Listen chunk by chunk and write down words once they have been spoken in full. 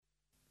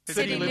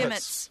City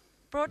Limits.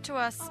 Brought to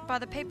us by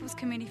the People's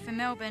Committee for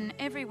Melbourne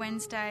every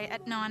Wednesday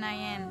at 9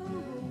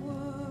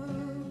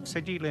 a.m.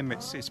 City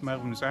Limits is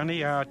Melbourne's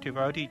only hour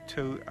devoted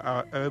to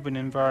our urban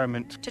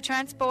environment. To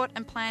transport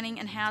and planning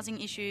and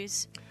housing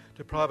issues.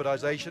 To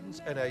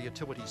privatisations and our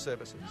utility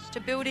services.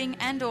 To building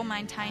and or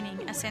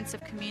maintaining a sense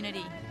of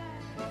community.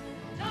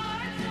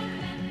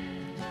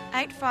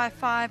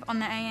 855 on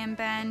the AM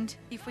band,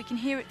 if we can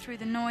hear it through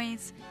the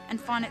noise and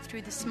find it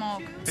through the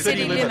smog.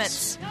 City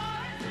Limits.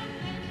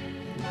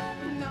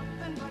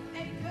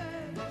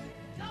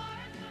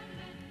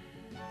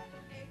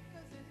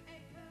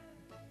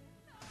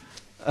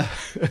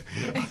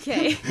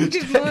 Okay,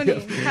 good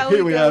morning. How are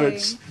Here we are going?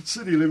 at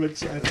City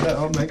Limits. And, hang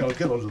on, I'll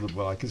get onto the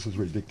mic. This is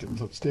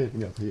ridiculous. I'm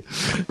standing up here.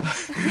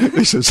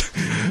 This is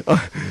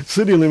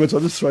City Limits. I'll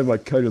just throw my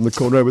coat in the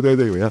corner over there.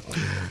 There we are.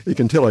 You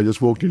can tell I just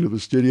walked into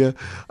the studio.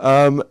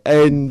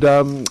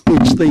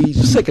 It's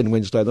the second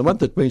Wednesday of the month.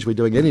 That means we're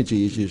doing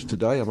energy issues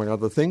today, among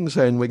other things.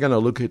 And we're going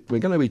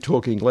to be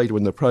talking later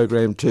in the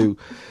program to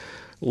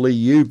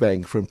Lee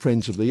Eubank from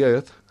Friends of the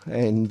Earth.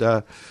 And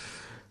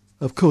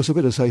of course, I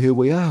better say who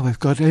we are. We've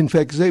got, in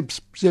fact, Zeb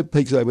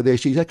Peaks over there.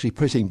 She's actually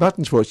pressing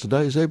buttons for us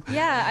today, Zeb.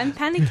 Yeah, I'm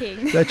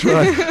panicking. That's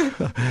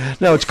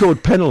right. No, it's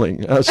called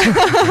panelling.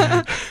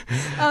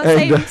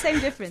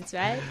 Same difference,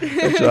 right?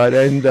 That's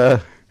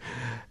right.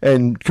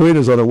 And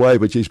Karina's on her way,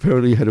 but she's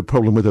apparently had a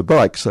problem with her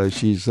bike, so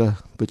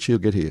but she'll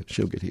get here.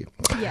 She'll get here.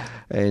 Yeah.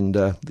 And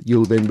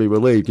you'll then be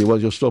relieved.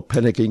 You'll stop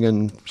panicking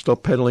and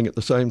stop panelling at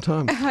the same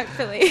time.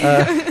 Hopefully.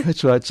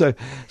 That's right. So,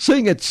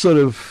 seeing it's sort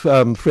of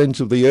Friends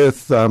of the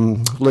Earth,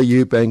 Lee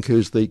Eubank,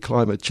 who's the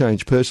climate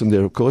change person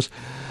there, of course,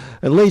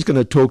 and Lee's going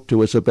to talk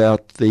to us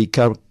about the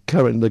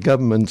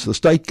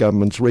state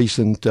government's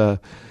recent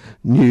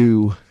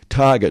new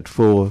target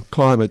for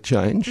climate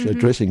change,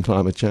 addressing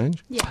climate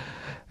change. Yeah.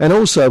 And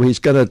also he's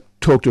going to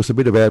talk to us a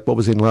bit about what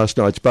was in last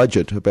night's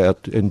budget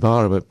about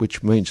environment,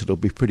 which means it'll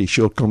be a pretty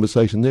short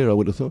conversation there, I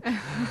would have thought.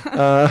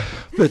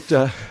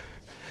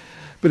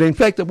 But in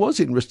fact, it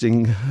was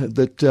interesting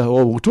that,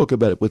 we'll talk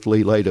about it with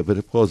Lee later, but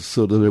it was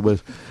sort of, there were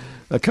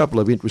a couple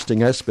of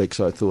interesting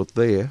aspects, I thought,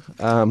 there.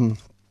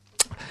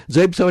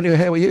 Zeb, so anyway,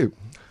 how are you?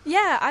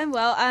 Yeah, I'm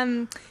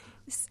well.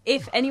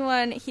 If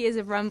anyone hears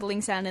a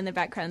rumbling sound in the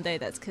background, though,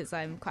 that's because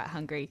I'm quite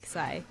hungry because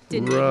I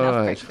didn't eat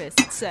enough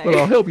breakfast. So. Well,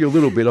 I'll help you a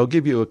little bit. I'll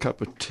give you a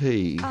cup of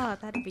tea. Oh,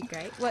 that'd be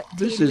great. What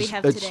tea do we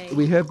have today?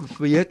 We have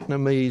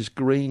Vietnamese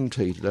green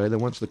tea today, the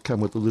ones that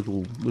come with the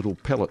little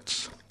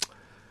pellets.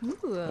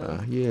 Ooh.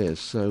 Yes,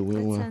 so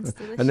we'll. That sounds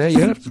delicious. And now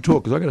you have to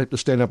talk because I'm going to have to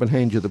stand up and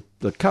hand you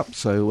the cup.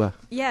 So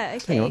yeah,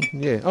 okay. hang on.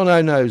 Yeah. Oh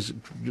no,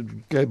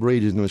 Gab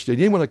Reed is in the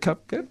studio. You want a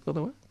cup, Gab? By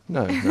the way,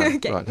 no.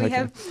 Okay, right. we Okay.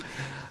 have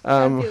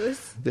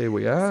fabulous There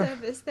we are.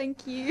 service.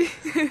 Thank you.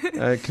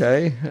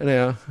 Okay,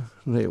 now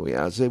there we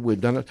are, Zeb. We've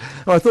done it.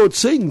 I thought,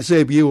 seeing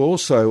Zeb, you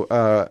also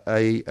are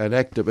an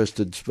activist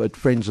at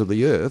Friends of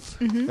the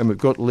Earth, and we've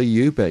got Lee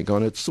Eubank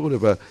on. It's sort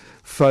of a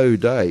faux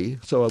day,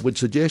 so I would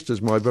suggest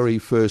as my very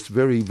first,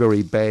 very,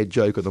 very bad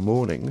joke of the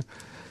morning,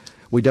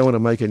 we don't want to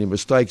make any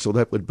mistakes, or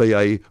that would be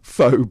a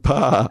faux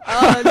pas.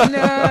 Oh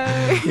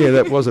no! Yeah,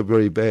 that was a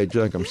very bad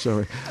joke. I'm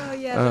sorry. Oh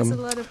yeah, there's a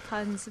lot of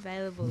puns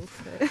available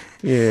for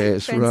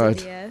Yes, Friends right.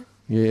 of the Earth.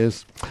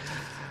 Yes.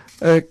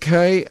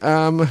 Okay.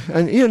 And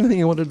anything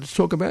you wanted to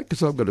talk about?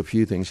 Because I've got a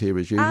few things here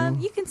as usual.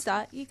 You can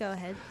start. You go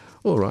ahead.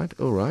 All right.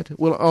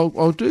 Well,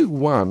 I'll do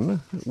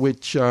one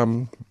which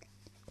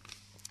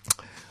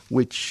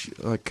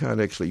I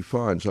can't actually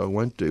find, so I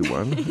won't do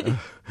one.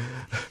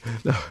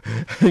 No,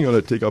 hang on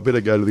a tick. I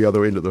better go to the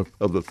other end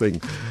of the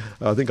thing.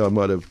 I think I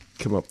might have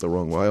come up the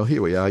wrong way. Oh,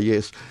 here we are.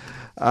 Yes.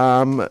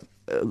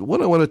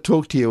 What I want to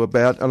talk to you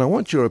about, and I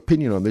want your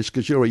opinion on this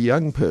because you're a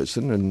young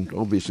person, and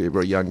obviously a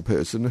very young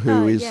person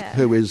who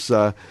is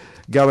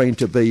going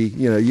to be,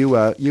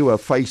 you are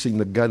facing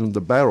the gun and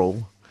the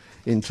barrel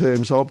in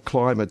terms of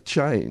climate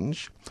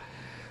change.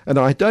 And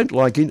I don't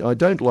like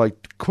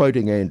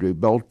quoting Andrew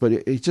Bolt, but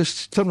it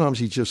just sometimes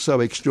he's just so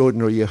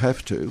extraordinary you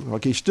have to.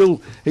 Like he still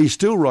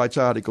writes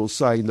articles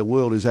saying the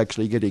world is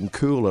actually getting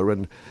cooler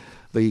and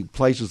the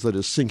places that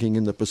are sinking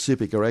in the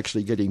Pacific are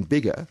actually getting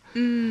bigger.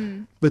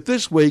 Mm. But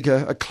this week,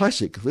 a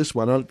classic, this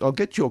one, I'll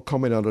get your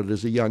comment on it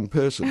as a young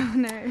person. Oh,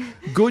 no.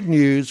 Good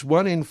news,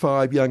 1 in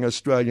 5 young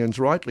Australians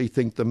rightly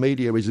think the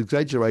media is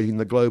exaggerating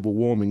the global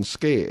warming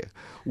scare.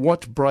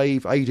 What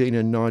brave 18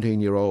 and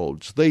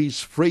 19-year-olds.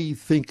 These free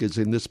thinkers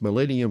in this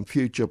Millennium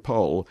Future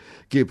poll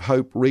give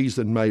hope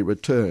reason may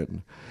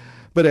return.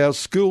 But our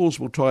schools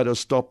will try to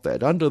stop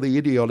that. Under the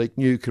idiotic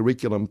new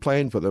curriculum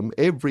plan for them,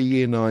 every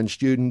Year 9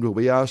 student will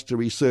be asked to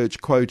research,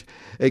 quote,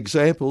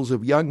 examples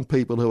of young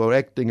people who are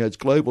acting as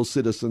global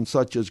citizens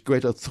such as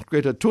Greta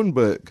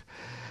Thunberg.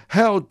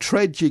 How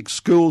tragic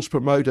schools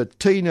promote a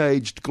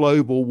teenaged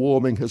global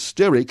warming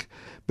hysteric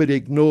but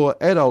ignore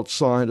adult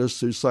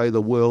scientists who say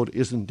the world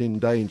isn't in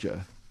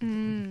danger.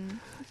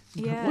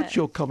 Yeah. What's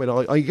your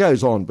comment? He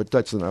goes on, but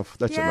that's enough.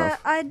 That's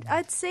enough.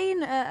 I'd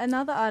seen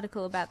another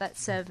article about that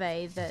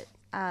survey that,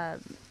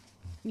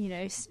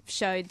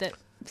 showed that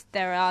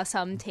there are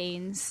some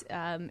teens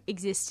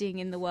existing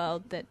in the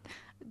world that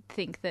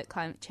think that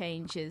climate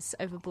change is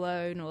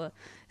overblown or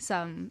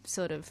some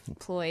sort of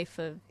ploy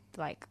for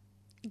like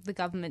the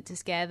government to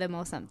scare them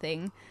or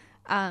something,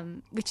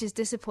 which is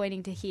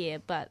disappointing to hear.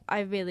 But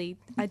I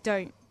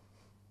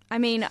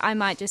mean, I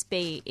might just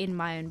be in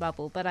my own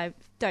bubble, but I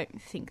don't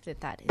think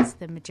that is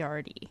the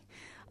majority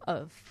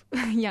of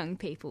young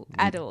people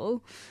at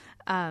all.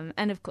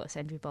 And of course,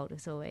 Andrew Bolt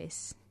is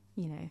always,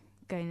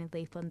 going to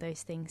leap on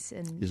those things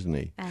and, isn't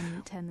he?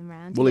 And turn them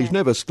around. Well, he's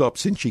never stopped,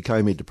 since she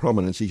came into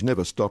prominence, he's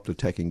never stopped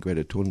attacking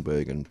Greta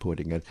Thunberg and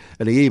pointing at,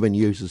 and he even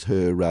uses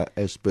her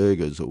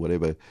Asperger's or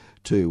whatever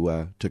to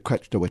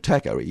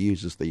attack her. He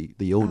uses the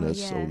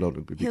illness, or not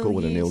if you call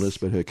it an illness,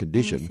 but her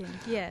condition,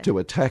 to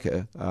attack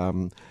her,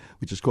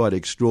 which is quite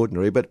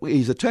extraordinary. But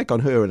his attack on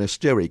her, an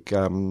hysteric,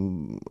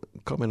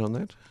 comment on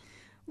that?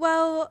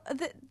 Well,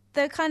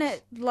 the kind of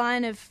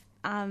line of,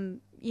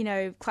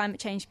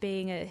 climate change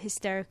being a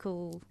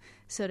hysterical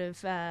sort of,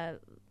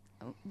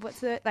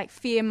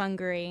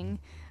 fear-mongering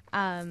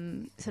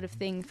sort of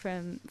thing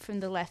from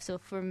the left, or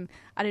from,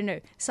 I don't know,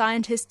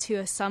 scientists who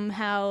are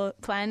somehow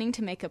planning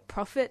to make a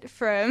profit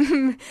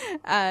from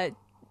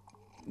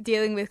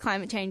dealing with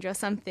climate change or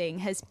something,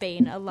 has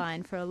been a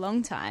line for a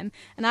long time.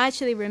 And I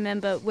actually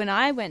remember when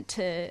I went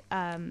to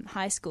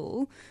high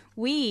school,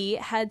 we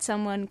had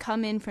someone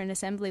come in for an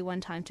assembly one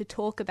time to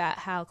talk about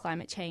how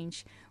climate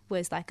change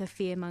was like a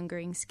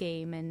fear-mongering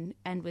scheme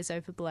and was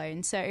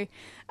overblown. So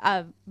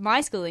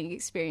my schooling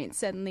experience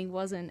certainly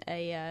wasn't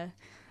a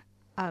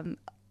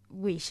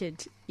we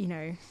should,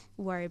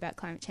 worry about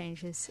climate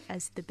change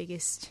as the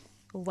biggest,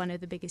 or one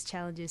of the biggest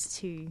challenges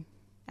to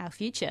our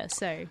future.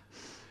 So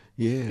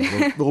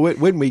yeah, well,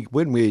 when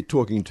we're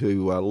talking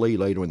to Lee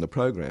later in the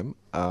program,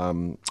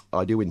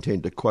 I do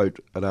intend to quote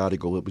an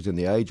article that was in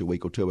The Age a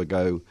week or two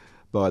ago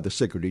by the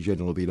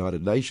Secretary-General of the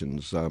United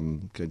Nations,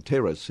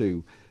 Guterres,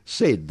 who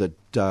said that,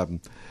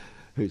 and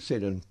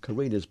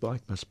Karina's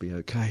bike must be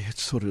okay,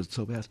 it's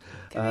about...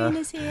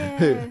 Karina's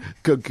here.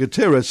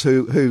 Guterres,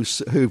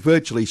 who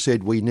virtually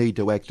said we need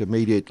to act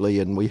immediately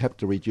and we have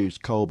to reduce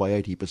coal by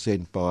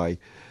 80% by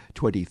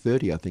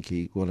 2030, I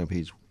think one of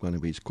his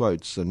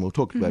quotes, and we'll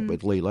talk about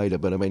with Lee later,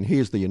 but I mean,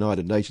 here's the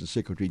United Nations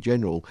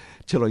Secretary-General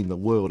telling the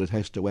world it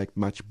has to act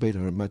much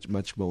better and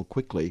much more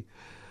quickly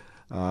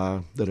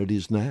than it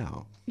is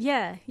now.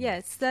 Yeah,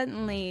 it's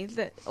certainly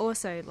that.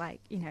 Also,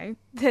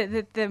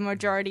 the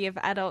majority of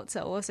adults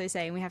are also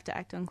saying we have to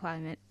act on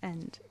climate,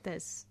 and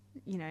there's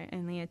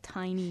only a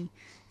tiny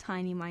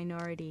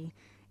minority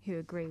who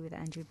agree with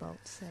Andrew Bolt.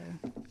 So.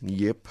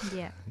 Yep.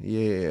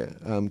 Yeah.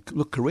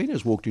 Look,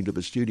 Karina's walked into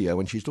the studio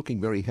and she's looking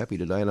very happy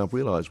today, and I've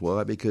realised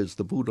why, because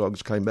the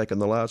Bulldogs came back in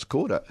the last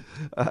quarter.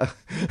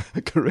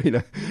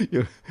 Karina,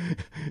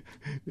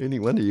 any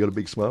wonder you got a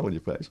big smile on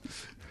your face.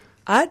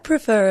 I'd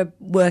prefer a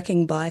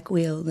working bike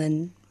wheel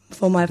than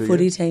for my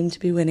footy team to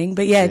be winning.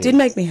 But yeah, it did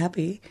make me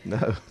happy.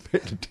 No,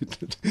 it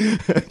didn't.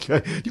 Okay.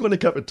 Do you want a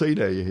cup of tea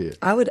now you're here?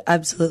 I would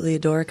absolutely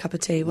adore a cup of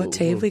tea. What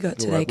tea have we got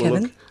today,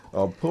 Kevin? Look,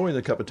 I'm pouring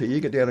the cup of tea.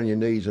 You get down on your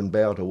knees and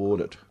bow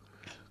toward it.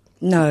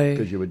 No.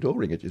 Because you're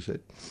adoring it, you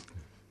said.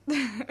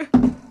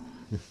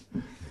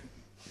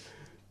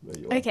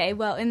 Okay,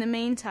 well, in the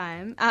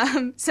meantime,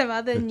 some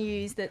other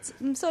news that's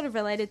sort of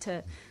related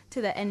to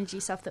the energy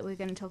stuff that we're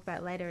going to talk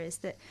about later is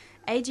that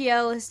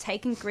AGL has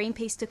taken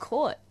Greenpeace to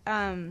court.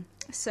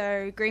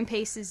 So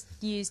Greenpeace has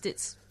used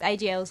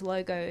AGL's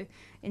logo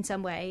in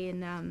some way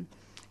in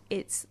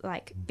its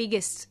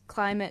biggest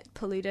climate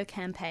polluter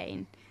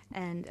campaign,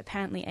 and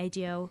apparently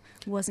AGL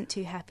wasn't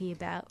too happy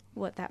about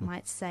what that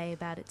might say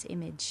about its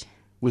image.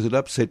 Was it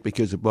upset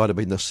because it might have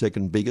been the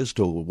second biggest,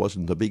 or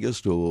wasn't the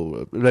biggest,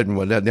 or never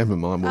mind?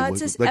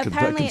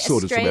 Apparently,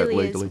 sort us out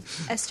legally.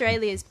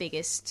 Australia's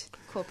biggest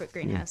corporate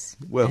greenhouse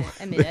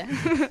emitter.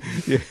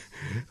 Yeah,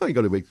 well, you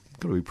got to be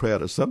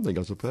proud of something,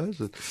 I suppose.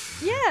 They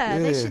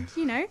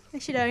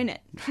should own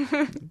it.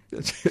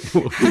 That's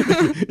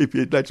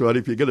right.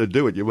 If you're going to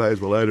do it, you may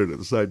as well own it at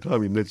the same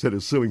time, instead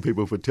of suing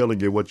people for telling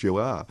you what you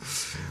are.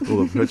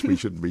 Well, perhaps we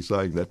shouldn't be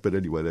saying that, but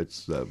anyway,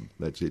 that's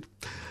it.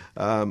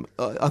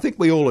 I think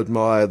we all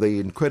admire the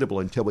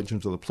incredible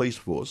intelligence of the police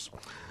force,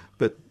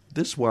 but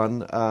this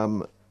one,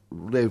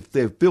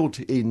 they've built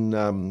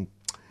in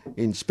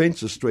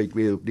Spencer Street,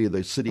 near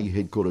the city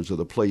headquarters of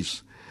the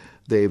police.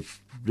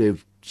 They've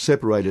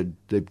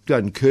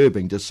done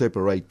curbing to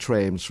separate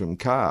trams from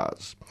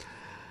cars.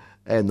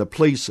 And the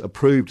police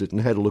approved it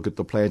and had a look at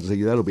the plans and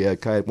said, that'll be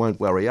okay, it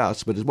won't worry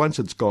us. But once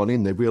it's gone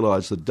in, they've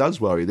realised it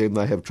does worry them.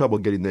 They have trouble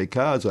getting their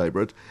cars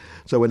over it.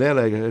 So we're now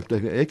going to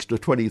have an extra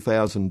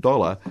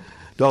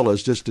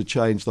 $20,000 just to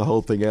change the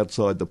whole thing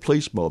outside the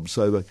police mob.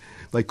 So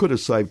they could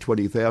have saved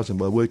 $20,000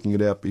 by working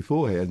it out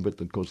beforehand,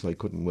 but of course they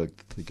couldn't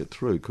think it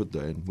through, could they,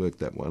 and work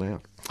that one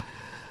out.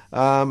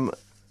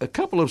 A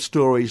couple of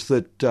stories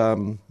that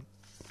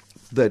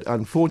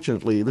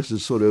unfortunately, this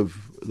is sort of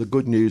the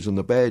good news and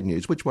the bad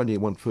news. Which one do you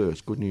want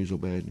first, good news or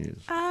bad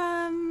news?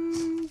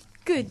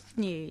 Good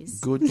news.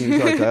 Good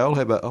news. Okay, I'll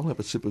have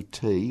a sip of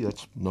tea.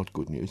 That's not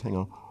good news. Hang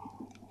on.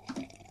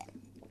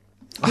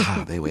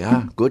 There we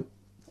are. Good.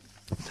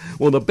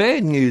 Well, the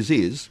bad news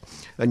is,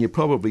 and you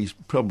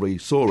probably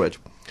saw it,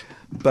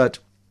 but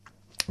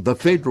the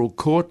federal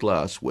court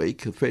last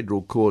week, the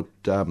federal court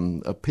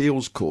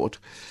appeals court,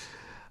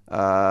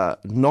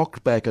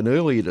 knocked back an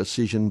earlier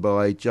decision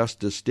by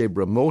Justice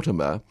Deborah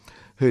Mortimer,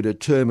 who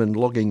determined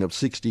logging of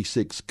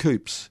 66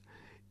 coops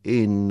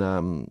in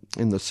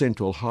the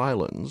Central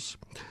Highlands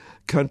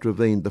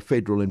contravened the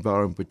Federal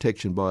Environment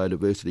Protection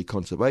Biodiversity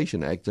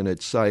Conservation Act, and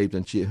it saved,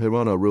 and Her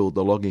Honour ruled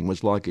the logging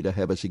was likely to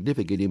have a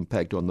significant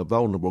impact on the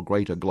vulnerable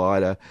greater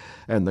glider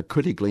and the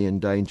critically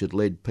endangered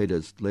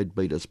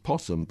Leadbeater's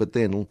possum. But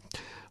then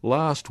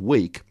last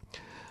week,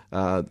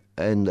 and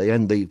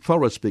the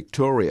Forest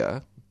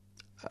Victoria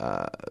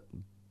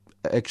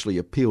actually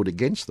appealed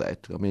against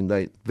that. I mean,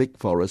 Vic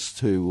Forests,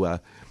 who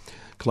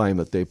claim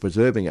that they're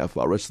preserving our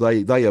forests,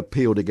 they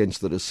appealed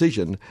against the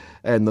decision,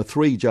 and the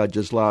 3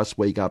 judges last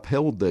week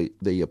upheld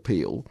the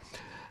appeal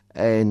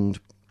and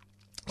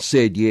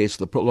said yes,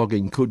 the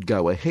logging could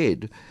go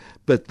ahead.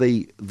 But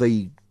in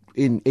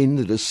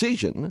the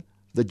decision,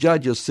 the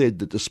judges said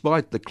that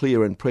despite the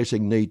clear and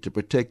pressing need to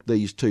protect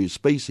these 2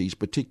 species,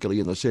 particularly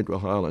in the Central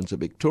Highlands of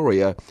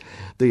Victoria,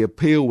 the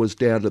appeal was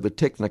down to the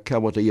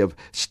technicality of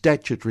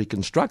statutory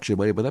construction,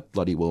 whatever that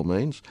bloody well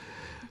means.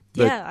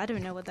 But I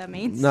don't know what that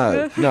means.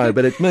 No,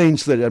 but it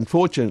means that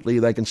unfortunately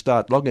they can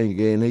start logging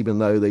again, even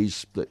though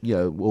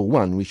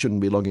one, we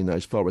shouldn't be logging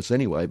those forests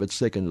anyway, but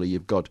secondly,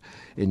 you've got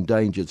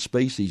endangered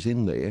species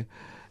in there,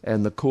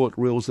 and the court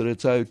rules that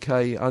it's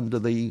okay under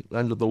the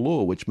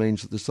law, which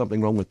means that there's something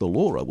wrong with the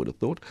law, I would have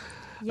thought.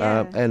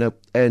 Yeah.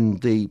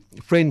 And the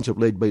Friends of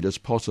Leadbeater's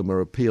Possum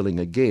are appealing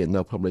again.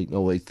 They're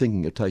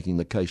thinking of taking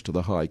the case to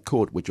the High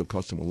Court, which will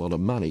cost them a lot of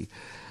money.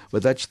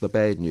 But that's the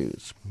bad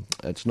news.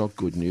 It's not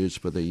good news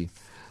for the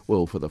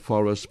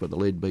forest, for the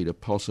Leadbeater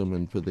possum,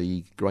 and for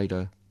the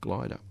greater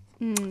glider.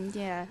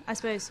 I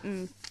suppose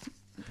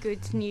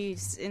good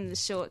news in the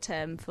short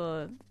term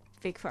for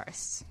big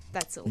forests.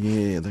 That's all.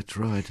 Yeah, that's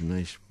right.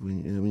 And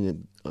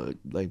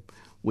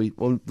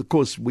of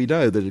course, we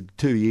know that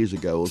 2 years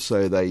ago or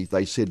so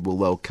they said, well,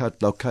 they'll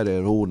cut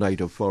out all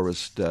native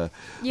forest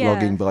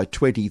logging by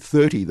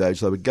 2030.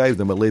 So we gave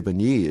them 11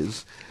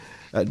 years.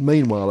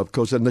 Meanwhile, of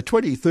course, and the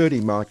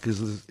 2030 mark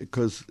is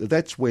because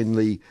that's when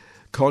the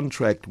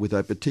contract with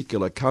a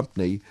particular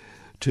company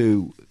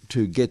to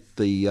get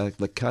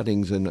the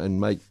cuttings and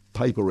make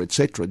paper,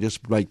 etc.,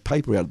 just make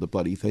paper out of the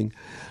bloody thing,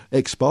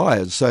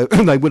 expires. So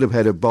they would have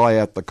had to buy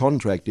out the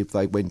contract if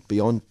they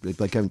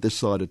came this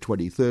side of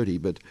 2030.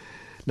 But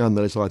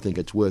nonetheless, I think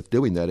it's worth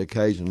doing that.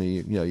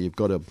 Occasionally, you've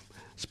got to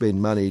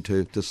spend money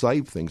to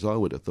save things, I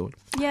would have thought.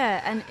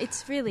 Yeah, and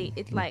it's really,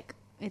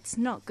 it's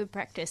not good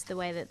practice the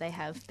way that they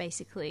have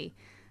basically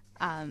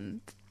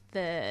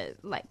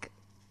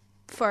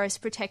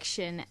forest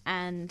protection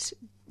and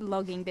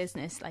logging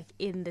business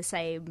in the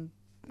same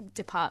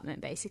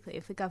department, basically,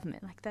 of the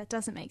government. That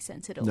doesn't make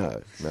sense at all.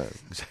 No,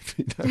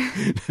 exactly. No.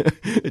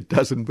 It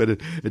doesn't, but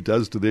it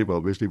does to them,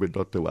 obviously, but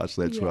not to us.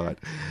 That's right.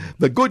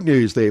 The good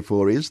news,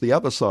 therefore, is the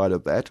other side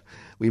of that.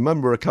 We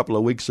remember a couple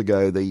of weeks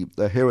ago the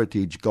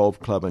Heritage Golf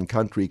Club and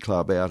Country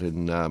Club out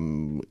in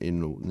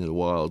the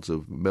wilds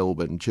of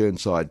Melbourne,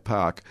 Chirnside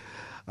Park.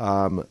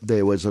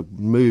 There was a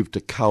move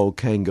to cull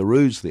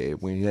kangaroos there.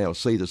 We now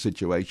see the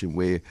situation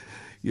where,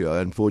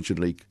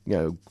 unfortunately,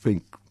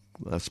 think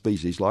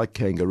species like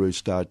kangaroos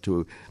start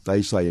to,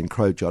 they say,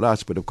 encroach on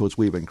us, but of course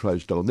we've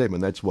encroached on them,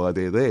 and that's why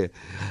they're there.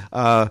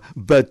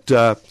 But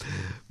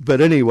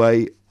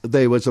anyway,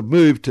 there was a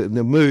move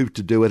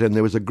to do it, and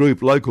there was a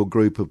local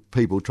group of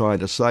people trying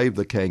to save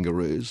the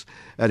kangaroos.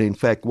 And in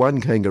fact,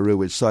 one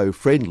kangaroo is so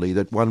friendly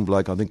that one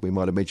bloke, I think we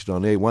might have mentioned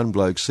on air, one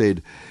bloke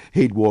said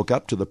he'd walk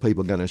up to the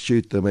people going to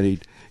shoot them,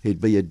 and he'd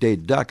be a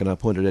dead duck. And I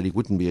pointed out he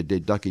wouldn't be a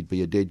dead duck, he'd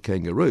be a dead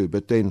kangaroo.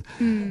 But then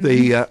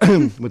I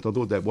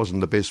thought that wasn't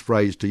the best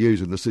phrase to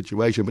use in the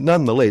situation. But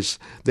nonetheless,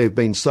 they've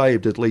been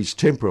saved at least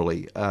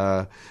temporarily.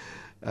 There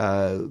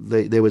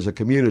was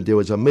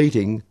a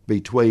meeting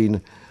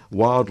between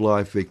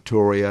Wildlife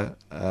Victoria,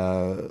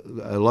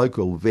 a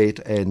local vet,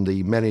 and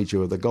the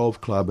manager of the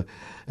golf club,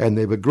 and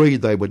they've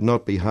agreed they would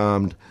not be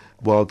harmed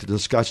while the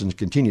discussions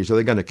continue. So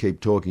they're going to keep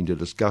talking to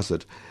discuss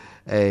it.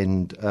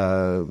 And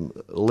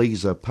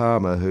Lisa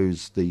Palmer,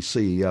 who's the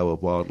CEO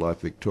of Wildlife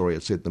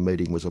Victoria, said the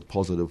meeting was a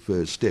positive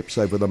first step.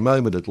 So for the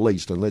moment at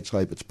least, and let's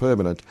hope it's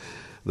permanent,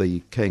 the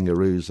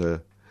kangaroos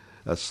are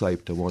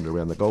safe to wander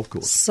around the golf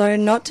course. So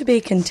not to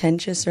be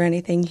contentious or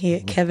anything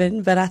here,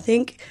 Kevin, but I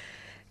think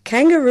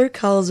kangaroo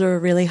culls are a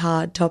really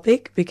hard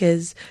topic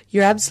because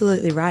you're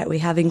absolutely right, we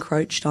have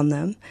encroached on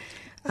them.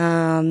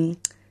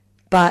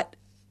 But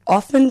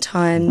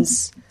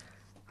oftentimes,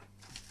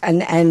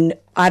 and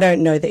I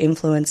don't know the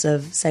influence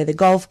of, say, the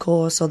golf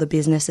course or the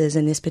businesses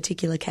in this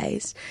particular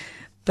case,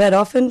 but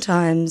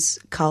oftentimes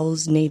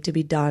culls need to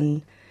be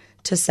done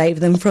to save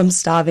them from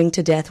starving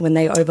to death when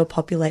they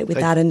overpopulate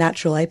without a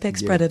natural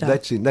apex predator.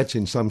 That's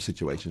in some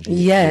situations.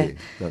 Yeah.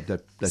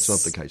 That's not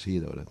the case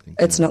here, though, I don't think.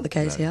 It's not the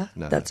case here?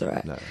 No, that's all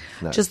right. No.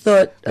 Just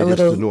thought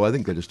I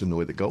think they just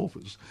annoy the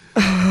golfers.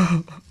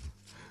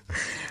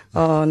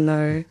 Oh,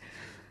 no.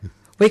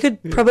 We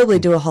could probably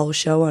do a whole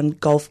show on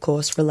golf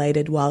course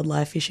related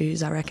wildlife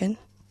issues, I reckon.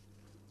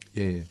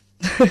 Yeah.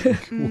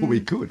 Well, we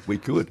could.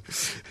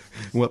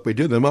 What we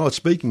do them. Oh,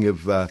 speaking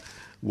of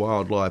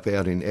wildlife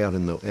out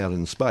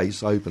in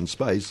space, open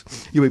space,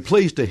 you'll be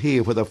pleased to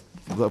hear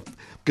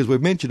because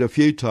we've mentioned a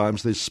few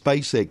times this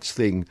SpaceX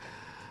thing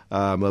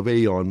of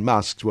Elon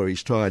Musk's, where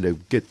he's trying to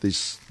get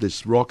this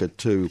rocket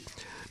to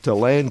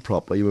land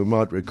properly. We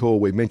might recall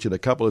we mentioned a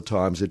couple of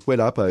times it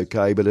went up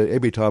okay, but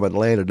every time it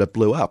landed, it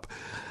blew up.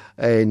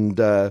 And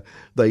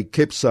they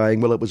kept saying,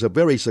 well, it was a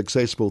very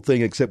successful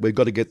thing, except we've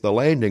got to get the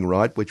landing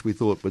right, which we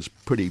thought was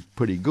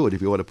pretty good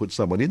if you want to put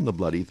someone in the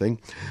bloody thing.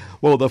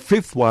 Well, the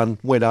fifth one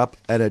went up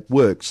and it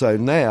worked. So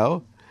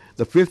now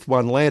the fifth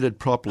one landed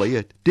properly.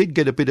 It did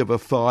get a bit of a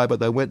fire,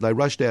 but they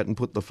rushed out and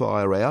put the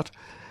fire out,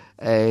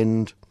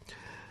 and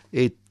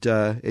it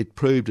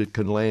proved it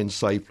can land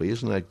safely.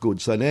 Isn't that good?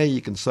 So now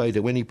you can say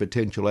to any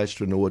potential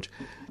astronaut,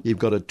 you've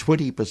got a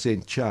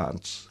 20%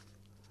 chance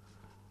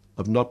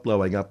of not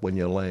blowing up when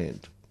you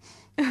land.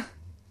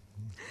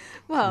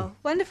 Well,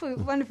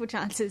 wonderful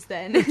chances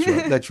then.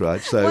 That's right.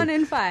 So 1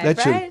 in 5,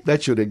 right?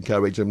 That should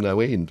encourage them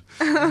no end.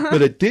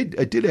 But it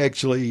did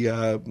actually,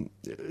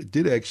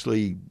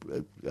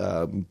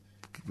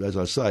 as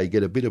I say,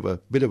 get a bit of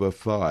a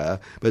fire.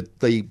 But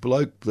the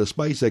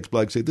SpaceX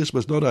bloke said this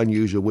was not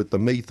unusual with the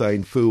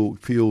methane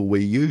fuel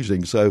we're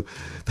using. So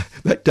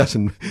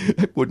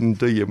that wouldn't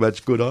do you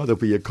much good either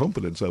for your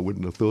confidence. I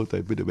wouldn't have thought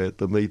that bit about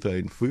the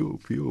methane fuel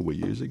we're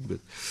using. But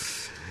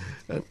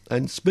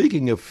and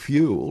speaking of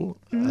fuel,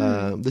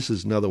 this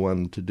is another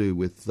one to do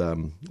with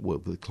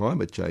with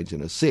climate change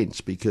in a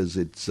sense, because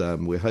it's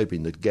we're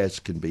hoping that gas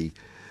can be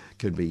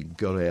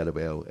got out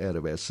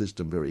of our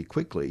system very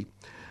quickly,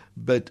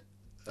 but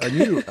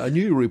a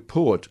new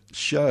report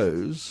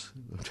shows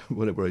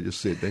whatever I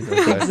just said then.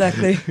 Okay.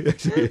 Exactly.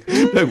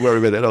 Don't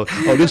worry about that.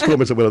 I'll just pour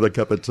myself another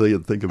cup of tea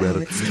and think about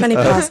it. It's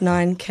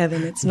 9:20,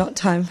 Kevin. It's not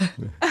time for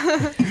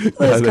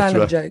those kind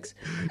of jokes.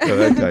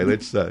 Okay,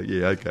 let's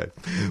okay.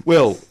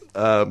 Well,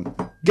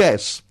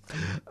 gas.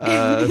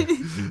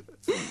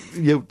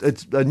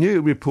 It's a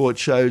new report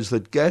shows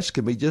that gas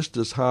can be just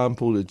as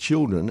harmful to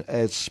children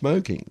as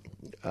smoking.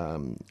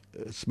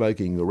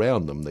 Smoking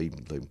around them,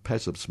 the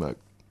passive smoke.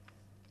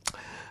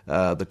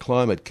 The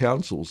Climate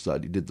Council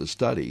did the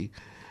study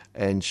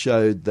and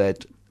showed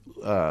that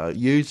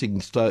using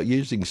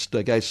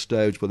gas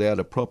stoves without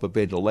a proper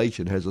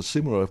ventilation has a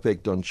similar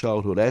effect on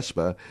childhood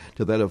asthma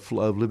to that of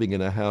living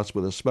in a house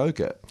with a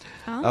smoker.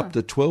 Up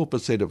to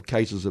 12% of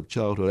cases of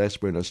childhood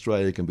asthma in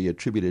Australia can be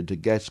attributed to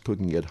gas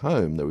cooking at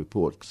home, the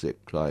report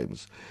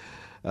claims.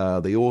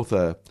 The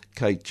author,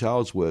 Kate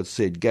Charlesworth,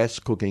 said gas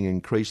cooking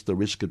increased the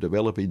risk of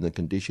developing the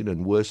condition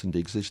and worsened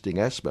existing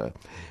asthma.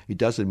 It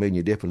doesn't mean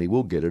you definitely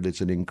will get it,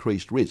 it's an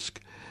increased risk.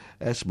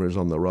 Asthma is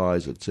on the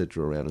rise,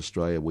 etc., around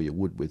Australia, where you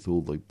would with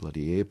all the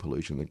bloody air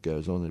pollution that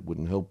goes on. It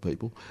wouldn't help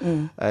people.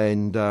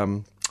 And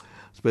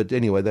but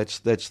anyway, that's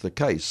the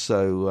case.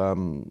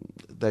 So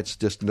that's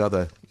just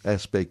another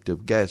aspect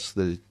of gas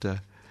that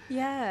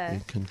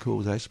it can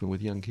cause asthma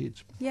with young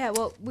kids. Yeah,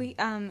 well,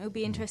 it'll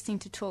be interesting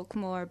to talk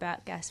more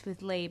about gas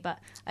with Lee, but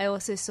I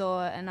also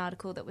saw an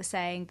article that was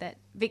saying that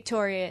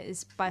Victoria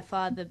is by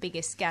far the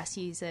biggest gas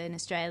user in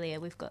Australia.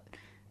 We've got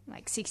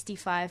like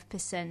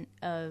 65%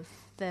 of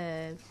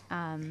the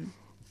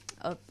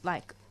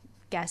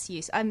gas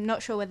use. I'm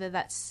not sure whether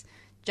that's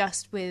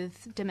just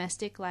with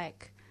domestic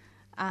gas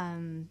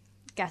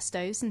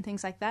stoves and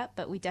things like that,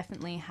 but we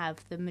definitely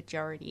have the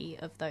majority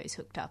of those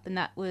hooked up, and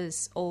that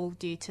was all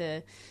due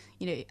to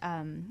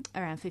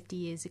around 50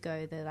 years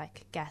ago the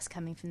gas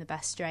coming from the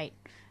Bass Strait.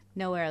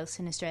 Nowhere else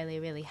in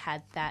Australia really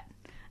had that,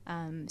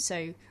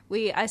 so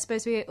I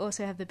suppose we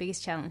also have the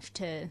biggest challenge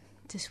to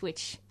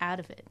switch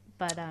out of it,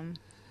 but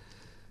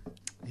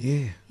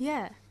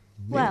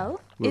well,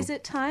 is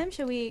it time?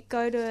 Shall we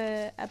go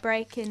to a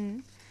break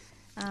and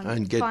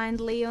find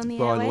Lee on the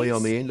airwaves? Find Lee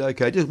on the end.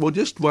 Okay.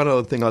 Just one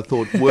other thing I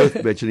thought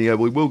worth mentioning.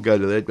 We will go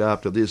to that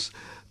after this,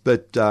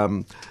 but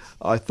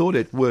I thought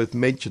it worth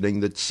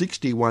mentioning that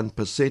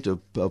 61%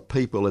 of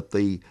people at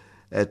the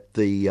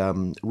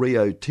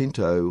Rio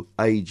Tinto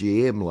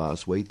AGM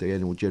last week, the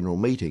annual general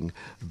meeting,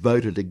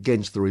 voted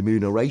against the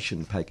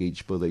remuneration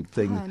package for the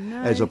thing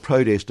as a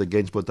protest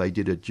against what they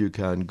did at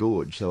Juukan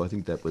Gorge. So I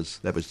think that was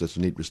just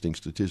an interesting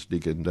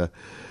statistic, and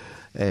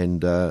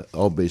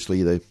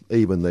obviously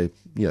even the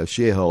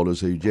shareholders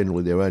who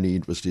generally their only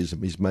interest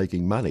is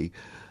making money.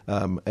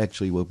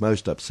 Actually were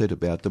most upset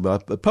about them.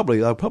 They're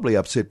probably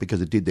upset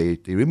because it did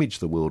their image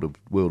the world of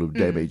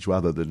damage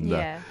rather than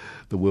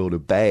the world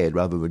of bad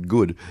rather than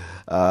good,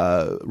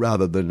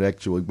 rather than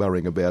actually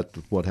worrying about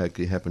what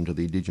actually happened to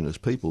the indigenous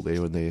people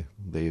there and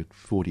their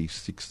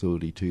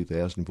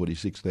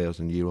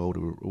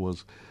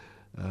 46,000-year-old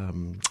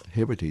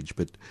heritage.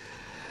 But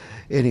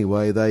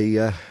anyway,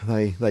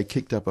 they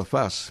kicked up a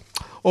fuss.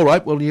 All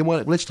right, well,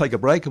 let's take a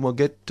break and we'll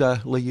get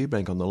Lee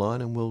Eubank on the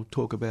line and we'll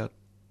talk about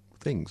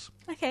things.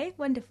 Okay,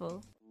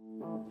 wonderful.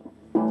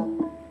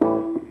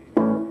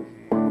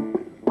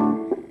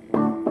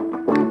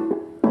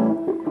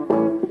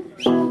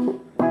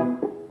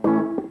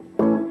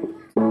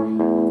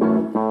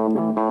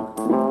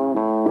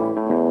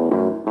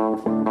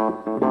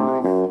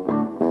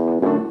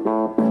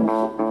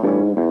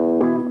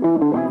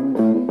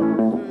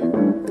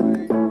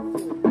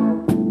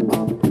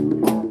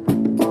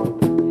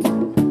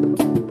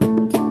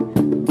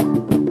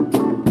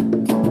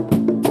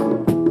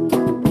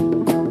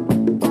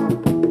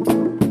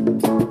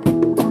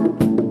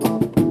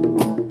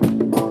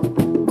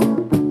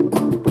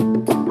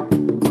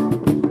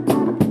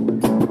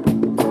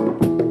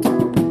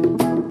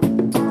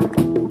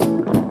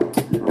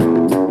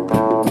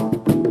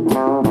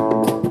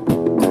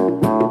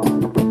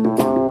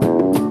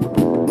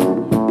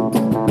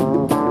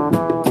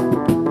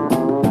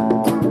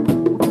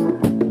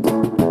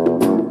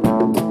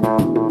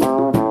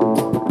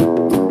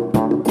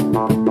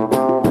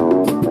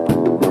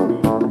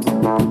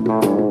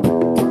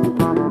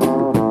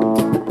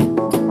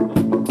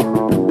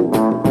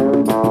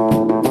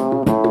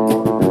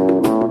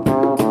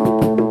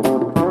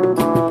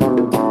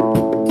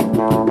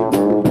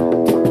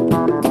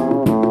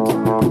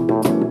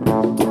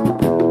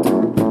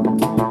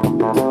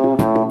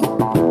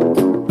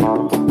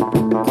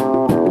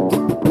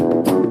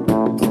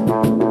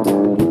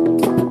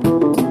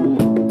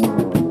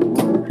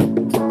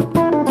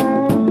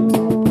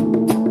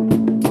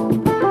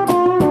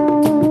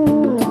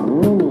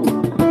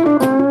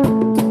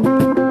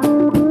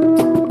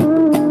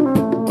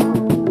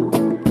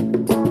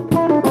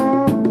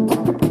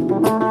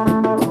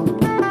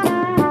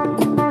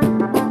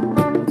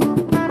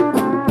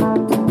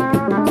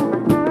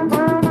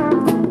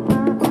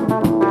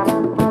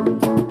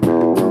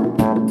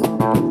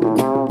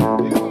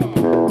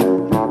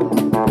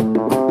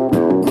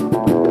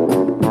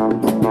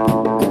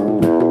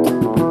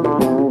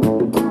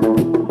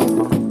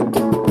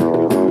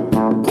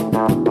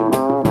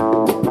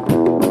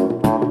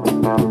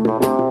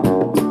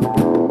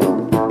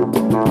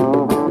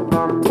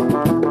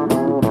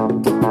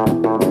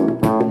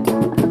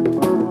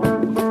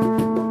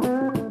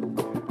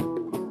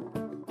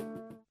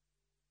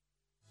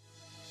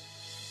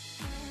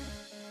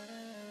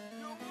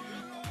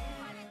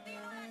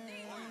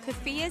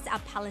 Keffiyehs are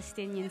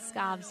Palestinian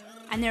scarves,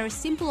 and they're a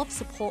symbol of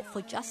support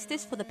for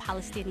justice for the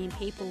Palestinian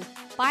people.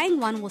 Buying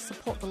one will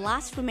support the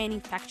last remaining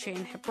factory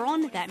in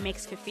Hebron that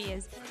makes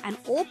keffiyehs, and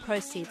all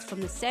proceeds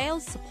from the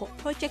sales support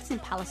projects in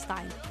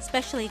Palestine,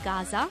 especially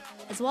Gaza,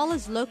 as well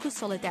as local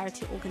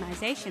solidarity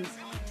organisations.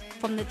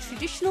 From the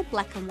traditional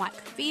black and white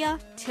keffiyeh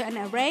to an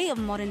array of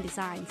modern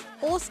designs,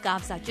 all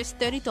scarves are just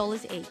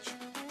 $30 each.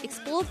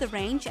 Explore the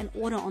range and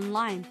order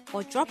online,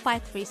 or drop by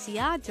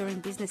 3CR during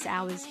business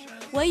hours.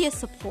 We're your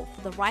support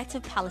for the rights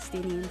of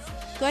Palestinians.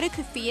 Go to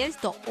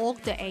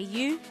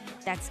keffiyehs.org.au,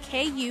 that's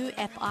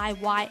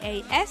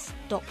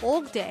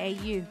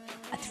KUFIYAS.org.au,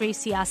 a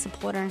 3CR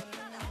supporter.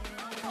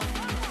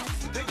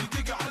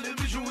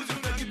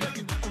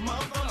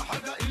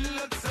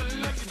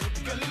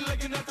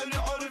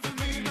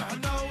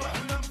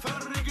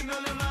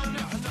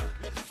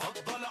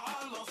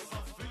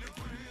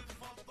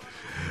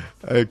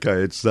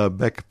 Okay, it's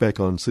back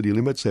on City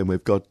Limits, and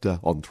we've got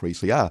on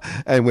 3CR,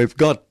 and we've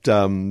got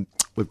Lee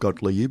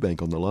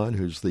Eubank on the line,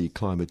 who's the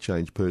climate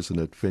change person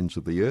at Friends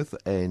of the Earth,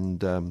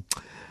 and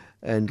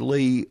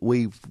Lee,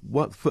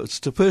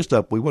 first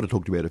up, we want to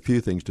talk about a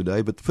few things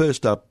today, but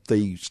first up,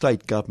 the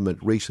state government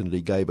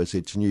recently gave us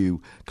its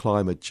new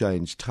climate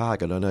change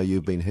target. I know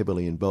you've been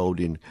heavily involved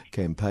in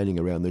campaigning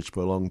around this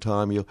for a long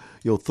time.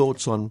 Your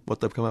thoughts on what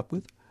they've come up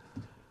with?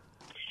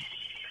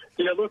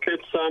 Yeah, look,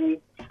 it's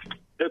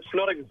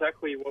not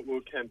exactly what we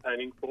were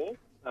campaigning for.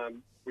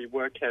 We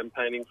were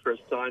campaigning for a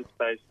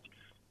science-based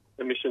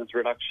emissions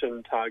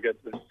reduction target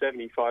of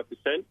 75%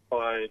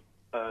 by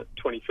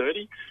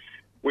 2030.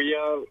 We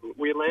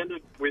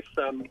landed with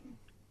a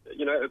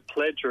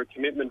pledge or a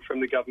commitment from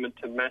the government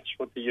to match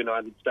what the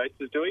United States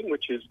is doing,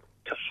 which is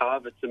to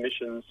halve its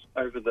emissions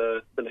over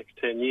the next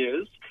 10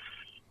 years.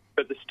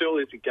 But there still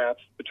is a gap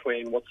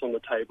between what's on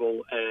the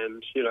table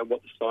and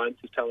what the science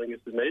is telling us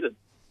is needed.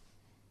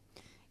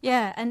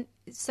 Yeah, and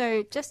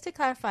so just to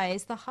clarify,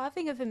 is the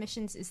halving of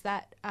emissions, is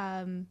that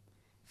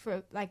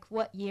for,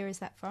 what year is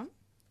that from?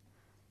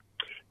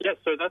 Yeah,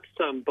 so that's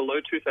below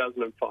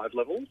 2005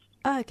 levels.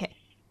 Oh, okay.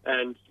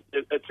 And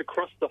it's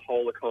across the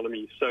whole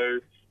economy.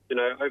 So,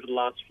 over the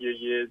last few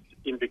years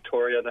in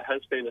Victoria, there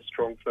has been a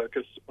strong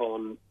focus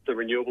on the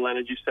renewable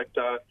energy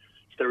sector.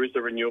 There is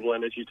a renewable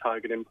energy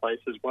target in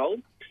place as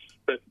well.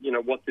 But,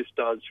 what this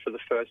does for the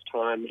first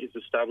time is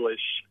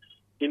establish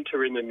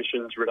interim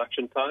emissions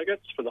reduction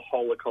targets for the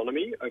whole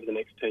economy over the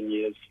next 10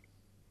 years.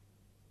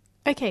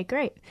 Okay,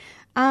 great.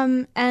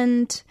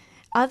 And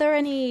are there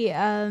any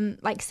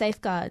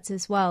safeguards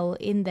as well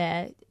in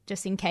there,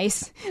 just in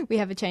case we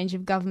have a change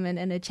of government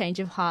and a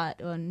change of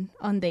heart on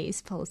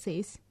these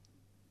policies?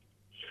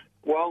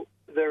 Well,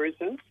 there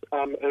isn't.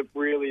 It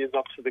really is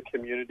up to the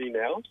community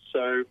now.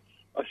 So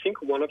I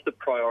think one of the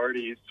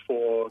priorities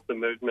for the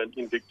movement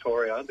in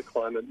Victoria, the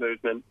climate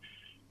movement,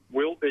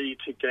 will be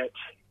to get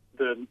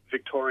the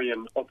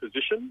Victorian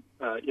opposition,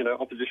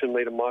 opposition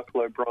leader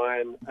Michael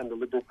O'Brien and the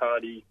Liberal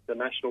Party, the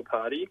National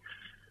Party,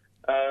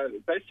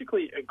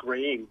 basically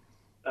agreeing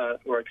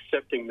or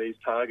accepting these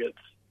targets.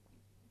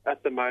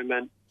 At the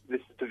moment,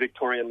 this is the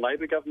Victorian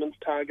Labor government's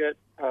target.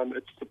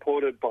 It's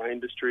supported by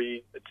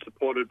industry. It's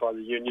supported by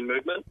the union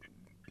movement.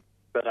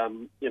 But,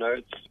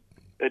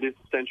 it is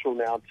essential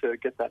now to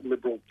get that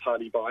Liberal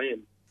Party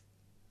buy-in.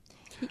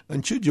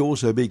 And should you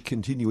also be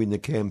continuing the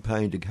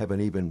campaign to have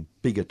an even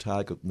bigger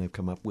target than they've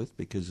come up with?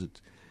 Because it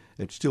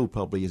still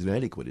probably isn't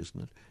adequate,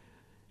 isn't it?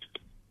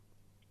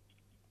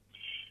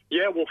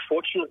 Yeah, well,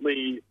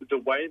 fortunately, the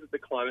way that the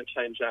Climate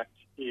Change Act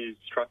is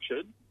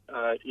structured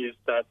is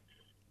that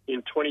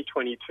in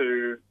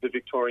 2022, the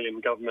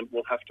Victorian government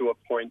will have to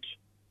appoint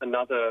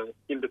another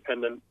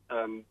independent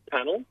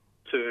panel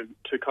to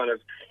kind of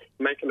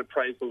make an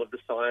appraisal of the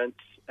science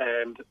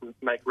and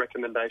make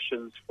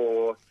recommendations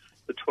for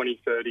the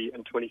 2030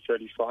 and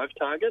 2035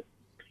 target.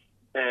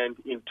 And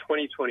in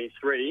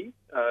 2023,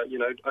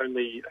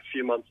 only a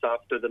few months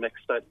after the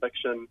next state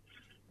election,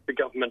 the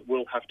government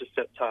will have to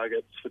set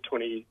targets for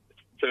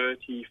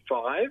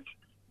 2035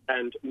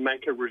 and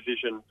make a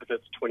revision of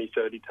its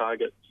 2030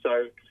 target.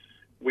 So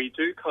we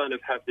do kind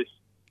of have this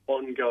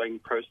ongoing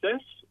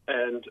process,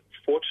 and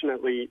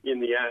fortunately in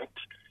the Act,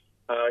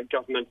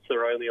 governments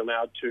are only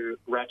allowed to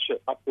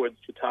ratchet upwards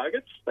the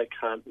targets. They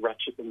can't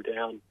ratchet them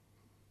down.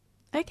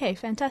 Okay,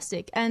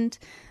 fantastic. And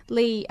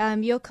Lee,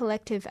 your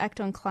collective Act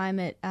on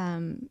Climate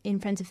in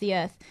Friends of the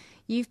Earth,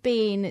 you've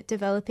been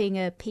developing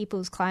a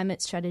people's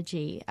climate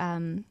strategy.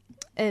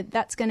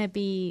 That's going to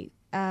be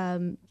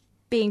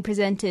being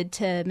presented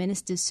to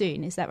ministers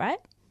soon. Is that right?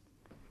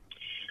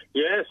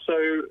 Yeah.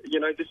 So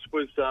this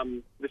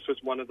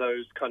was one of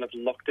those kind of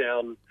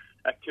lockdown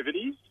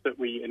activities that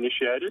we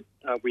initiated.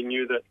 We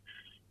knew that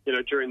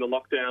during the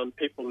lockdown,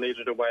 people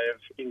needed a way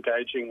of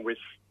engaging with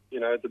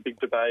the big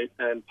debate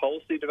and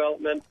policy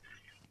development.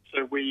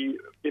 So we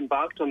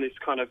embarked on this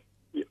kind of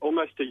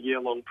almost a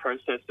year-long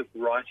process of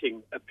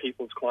writing a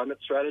people's climate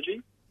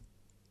strategy.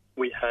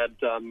 We had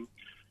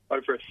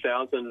over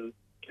 1,000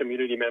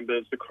 community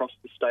members across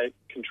the state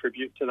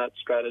contribute to that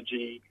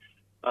strategy.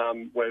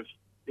 We've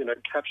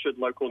captured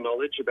local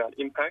knowledge about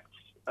impacts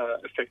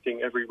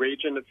affecting every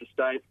region of the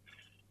state.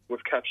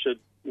 We've captured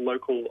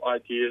local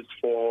ideas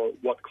for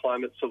what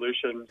climate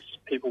solutions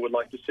people would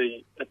like to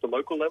see at the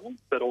local level,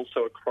 but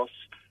also across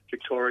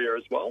Victoria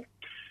as well.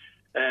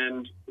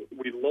 And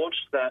we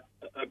launched that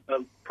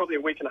probably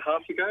a week and a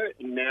half ago,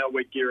 and now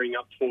we're gearing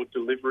up for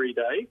Delivery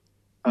Day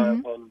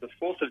on the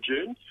 4th of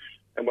June.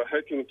 And we're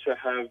hoping to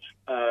have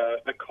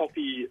a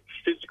copy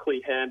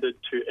physically handed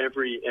to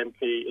every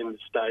MP in the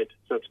state.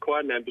 So it's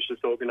quite an ambitious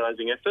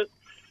organising effort.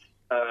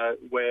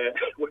 We're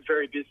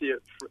very busy at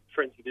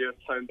Friends of the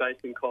Earth's home base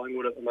in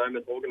Collingwood at the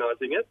moment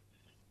organising it.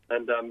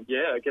 And,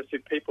 I guess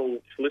if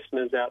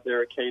listeners out there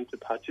are keen to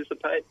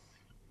participate,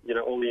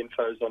 all the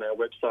info's on our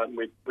website, and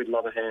we'd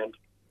love a hand.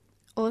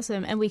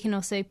 Awesome. And we can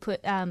also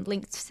put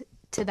links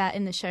to that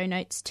in the show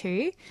notes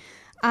too.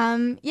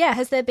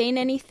 Has there been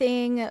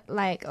anything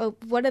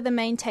what are the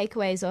main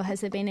takeaways, or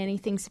has there been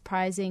anything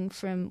surprising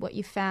from what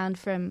you found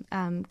from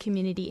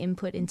community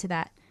input into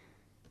that?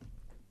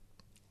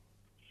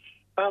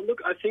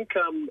 Look, I think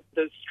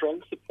there's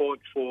strong support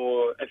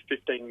for a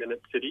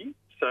 15-minute city.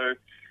 So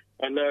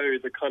I know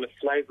the kind of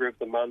flavour of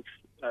the month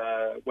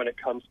when it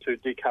comes to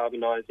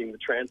decarbonising the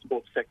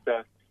transport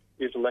sector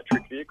is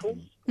electric vehicles.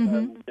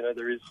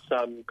 There is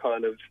some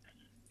kind of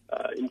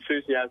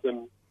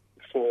enthusiasm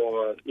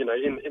for, in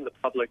the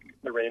public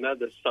arena,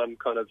 there's some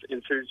kind of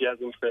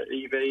enthusiasm for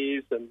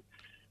EVs, and,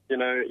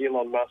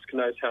 Elon Musk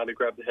knows how to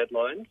grab the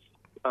headlines.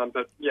 I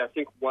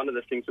think one of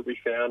the things that we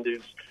found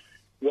is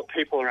what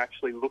people are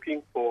actually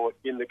looking for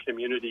in the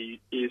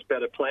community is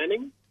better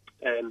planning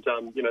and,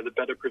 the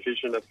better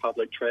provision of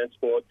public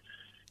transport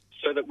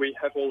so that we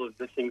have all of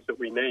the things that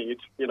we need,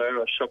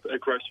 a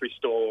grocery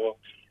store,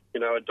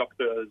 a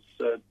doctor's,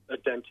 a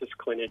dentist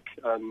clinic,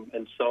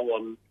 and so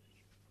on,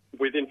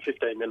 within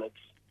 15 minutes.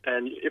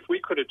 And if we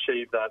could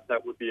achieve that,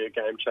 that would be a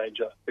game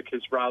changer,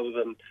 because rather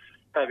than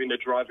having to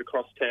drive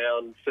across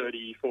town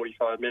 30,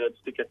 45 minutes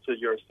to get to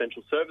your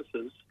essential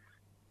services,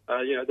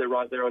 they're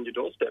right there on your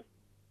doorstep.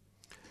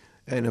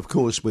 And of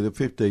course, with a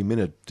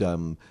 15-minute,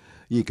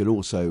 you could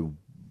also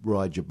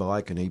ride your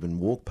bike and even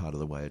walk part of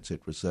the way,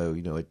 etc. So,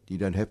 you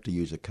don't have to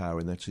use a car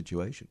in that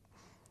situation.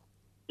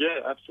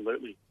 Yeah,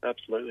 absolutely.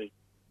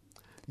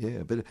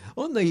 Yeah, but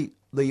on the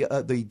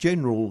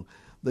general,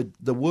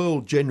 the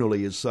world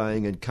generally is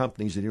saying, and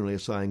companies generally are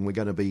saying, we're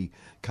going to be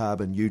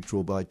carbon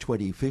neutral by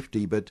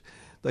 2050, but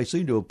they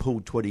seem to have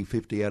pulled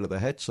 2050 out of the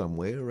hat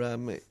somewhere.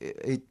 When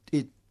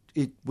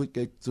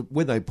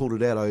they pulled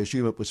it out, I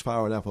assume it was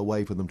far enough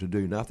away for them to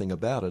do nothing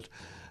about it.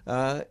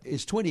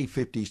 Is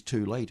 2050's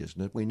too late,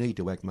 isn't it? We need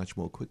to act much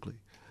more quickly.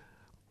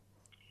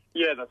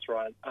 Yeah, that's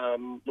right.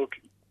 Look,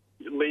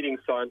 leading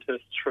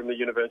scientists from the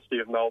University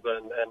of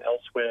Melbourne and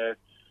elsewhere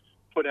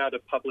put out a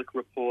public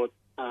report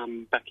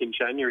back in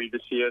January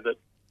this year that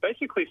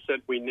basically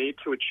said we need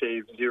to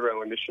achieve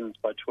zero emissions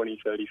by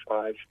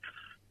 2035.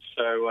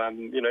 So,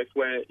 if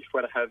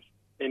we're to have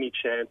any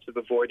chance of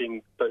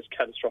avoiding those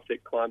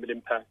catastrophic climate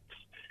impacts,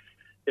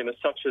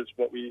 such as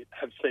what we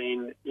have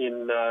seen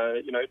in,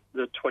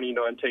 the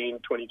 2019-2020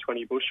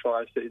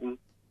 bushfire season,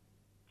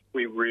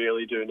 we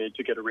really do need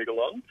to get a wriggle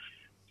on.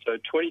 So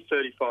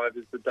 2035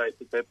 is the date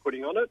that they're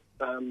putting on it.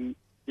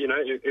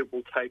 It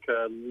will take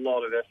a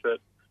lot of effort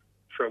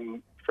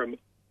from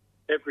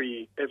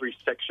every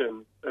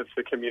section of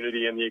the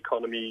community and the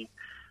economy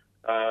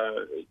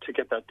to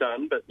get that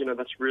done. But,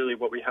 that's really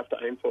what we have to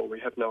aim for. We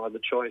have no other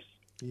choice.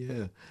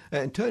 Yeah.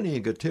 Antonio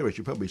Guterres,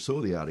 you probably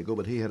saw the article,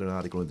 but he had an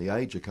article in The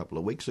Age a couple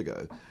of weeks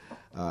ago,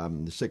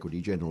 the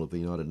Secretary-General of the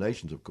United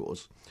Nations, of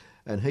course,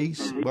 and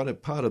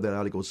part of that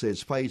article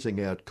says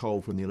phasing out coal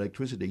from the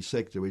electricity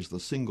sector is the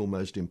single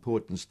most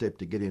important step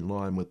to get in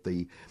line with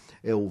the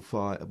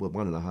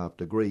 1.5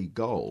 degree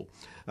goal.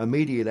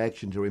 Immediate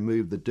action to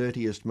remove the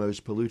dirtiest,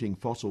 most polluting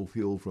fossil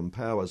fuel from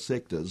power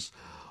sectors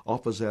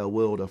offers our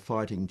world a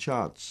fighting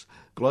chance.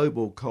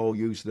 Global coal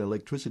use in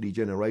electricity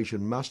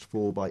generation must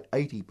fall by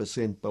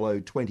 80%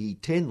 below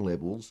 2010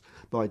 levels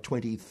by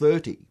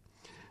 2030.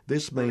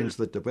 This means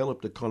that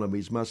developed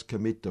economies must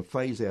commit to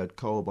phase out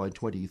coal by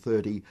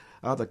 2030.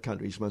 Other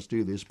countries must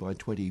do this by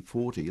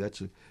 2040.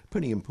 That's a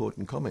pretty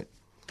important comment.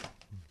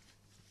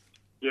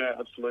 Yeah,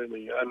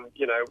 absolutely. And,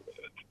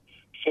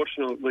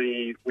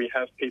 fortunately, we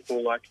have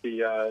people like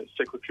the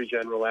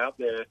Secretary-General out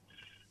there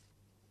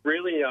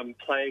really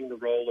playing the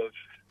role of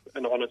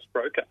an honest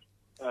broker.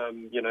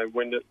 When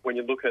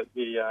you look at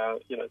the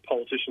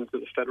politicians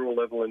at the federal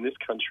level in this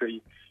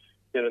country,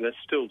 they're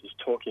still just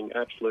talking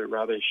absolute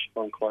rubbish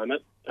on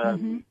climate.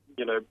 I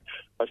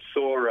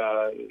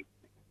saw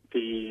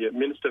the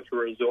Minister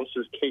for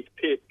Resources, Keith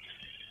Pitt.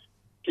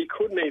 He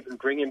couldn't even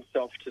bring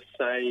himself to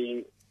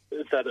say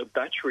that a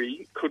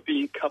battery could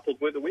be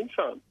coupled with a wind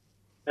farm.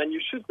 And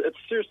it's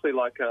seriously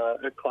like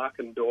a Clark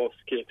and Dorr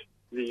skit,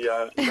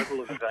 the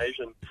level of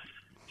evasion.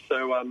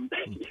 So,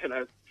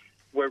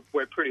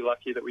 we're pretty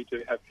lucky that we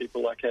do have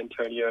people like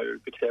Antonio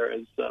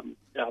Guterres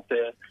out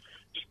there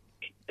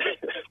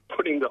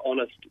putting the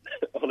honest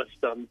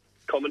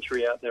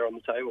commentary out there on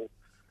the table.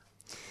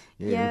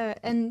 Yeah,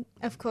 and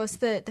of course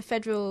the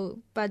federal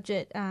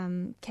budget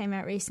came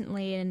out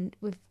recently, and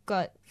we've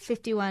got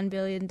 $51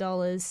 billion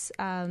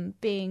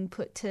being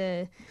put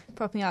to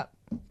propping up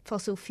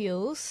fossil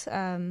fuels.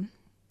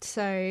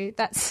 So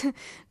that's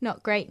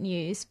not great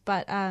news,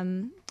 but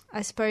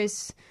I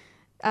suppose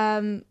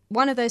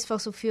one of those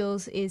fossil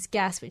fuels is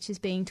gas, which is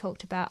being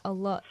talked about a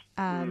lot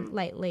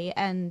lately,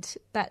 and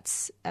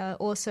that's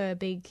also a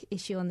big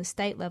issue on the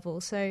state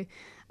level. So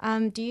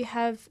do you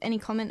have any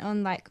comment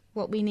on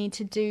what we need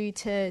to do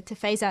to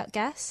phase out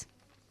gas?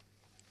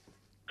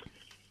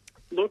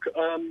 Look,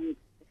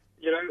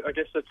 I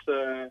guess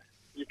it's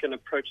you can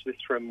approach this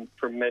from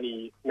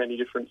many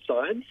different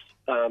sides.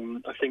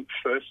 I think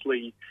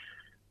firstly,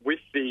 with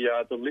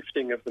the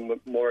lifting of the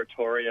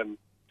moratorium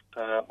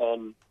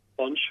on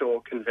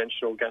onshore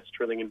conventional gas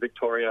drilling in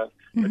Victoria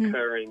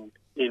occurring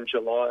in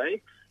July,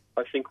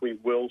 I think we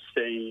will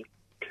see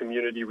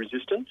community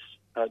resistance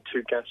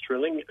to gas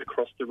drilling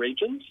across the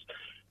regions.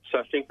 So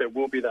I think there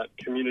will be that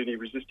community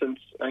resistance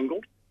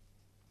angle.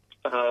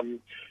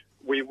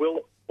 We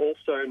will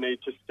also need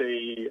to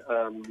see,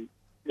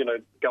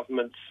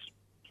 governments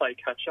play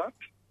catch up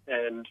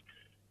and,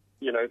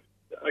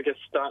 I guess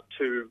start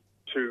to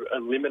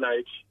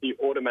eliminate the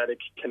automatic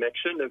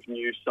connection of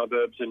new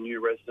suburbs and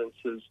new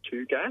residences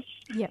to gas.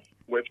 Yep.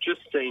 We've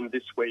just seen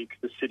this week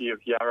the City of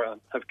Yarra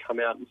have come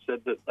out and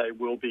said that they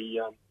will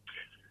be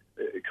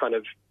kind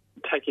of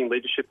taking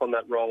leadership on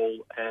that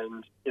role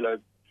and,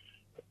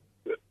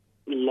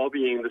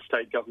 lobbying the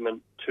state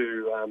government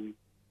to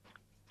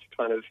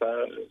kind of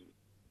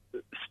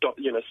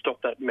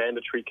stop that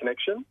mandatory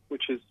connection,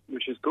 which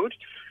is good.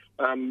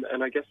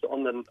 And I guess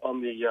on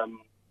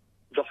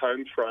the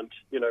home front,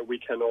 we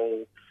can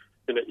all,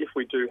 if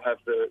we do have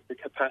the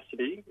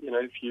capacity,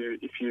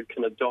 if you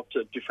can adopt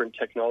a different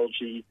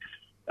technology,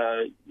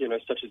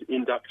 such as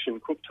induction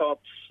cooktops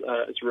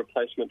as a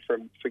replacement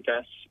for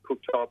gas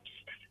cooktops,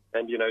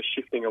 and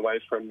shifting away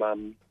from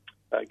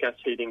gas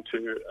heating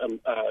to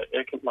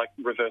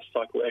reverse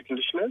cycle air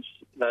conditioners,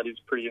 that is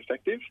pretty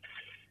effective.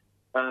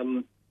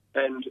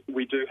 And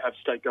we do have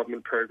state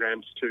government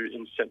programs to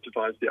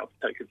incentivise the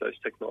uptake of those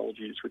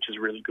technologies, which is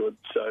really good.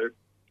 So,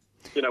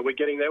 we're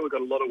getting there. We've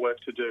got a lot of work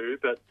to do,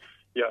 but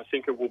I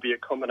think it will be a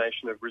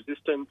combination of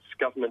resistance,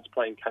 governments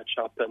playing catch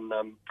up, and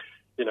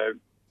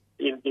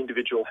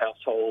individual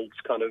households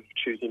kind of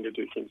choosing to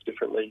do things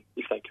differently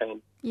if they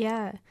can.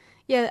 Yeah.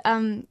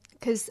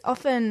 Because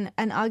often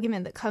an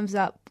argument that comes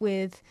up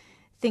with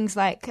things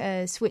like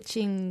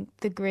switching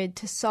the grid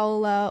to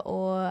solar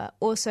or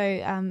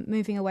also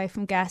moving away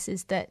from gas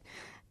is that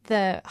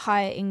the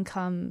higher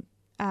income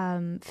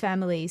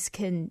families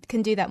can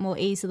do that more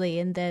easily,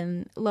 and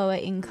then lower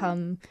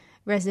income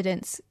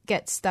residents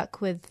get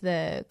stuck with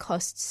the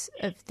costs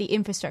of the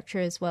infrastructure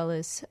as well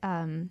as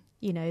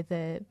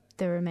the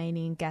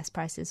remaining gas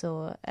prices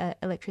or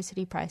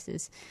electricity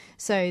prices.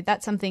 So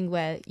that's something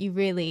where you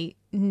really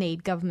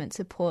need government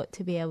support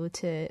to be able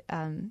to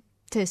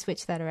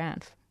switch that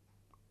around.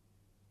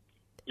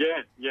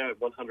 Yeah,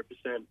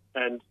 100%.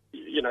 And,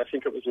 I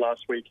think it was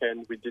last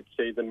weekend we did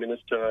see the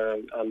Minister,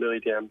 Lily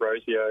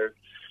D'Ambrosio,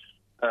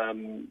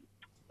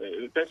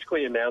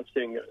 basically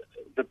announcing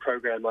the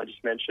program I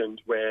just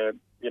mentioned where,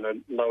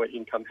 lower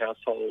income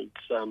households,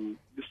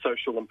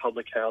 social and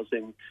public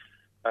housing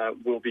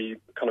will be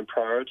kind of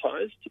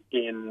prioritised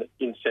in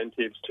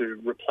incentives to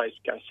replace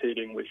gas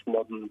heating with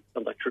modern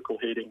electrical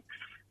heating.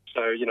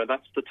 So,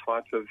 that's the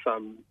type of,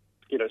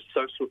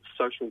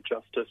 social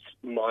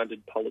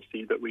justice-minded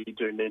policy that we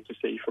do need to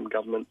see from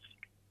governments.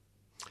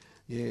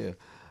 Yeah.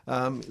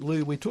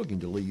 Lou, we're talking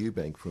to Lee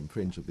Eubank from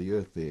Friends of the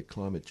Earth, their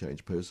climate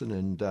change person.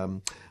 And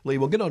Lee,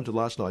 we'll get on to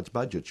last night's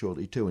budget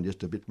shortly too in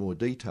just a bit more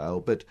detail.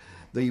 But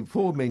the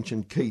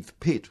aforementioned Keith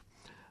Pitt,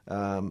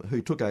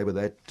 who took over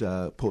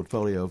that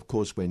portfolio, of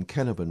course, when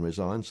Canavan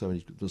resigned, so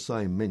he's the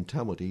same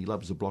mentality. He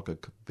loves a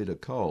bit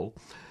of coal.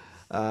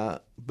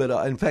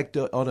 But in fact,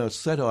 on a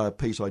satire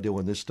piece I do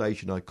on this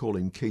station, I call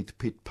him Keith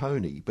Pitt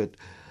Pony. But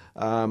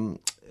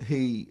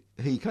he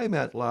came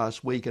out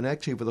last week and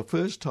actually for the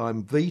first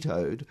time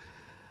vetoed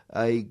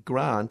a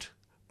grant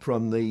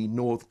from the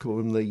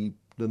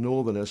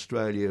Northern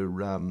Australia,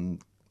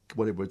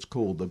 whatever it's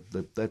called,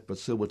 that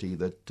facility,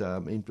 that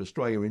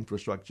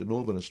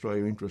Northern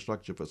Australia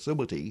Infrastructure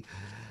Facility,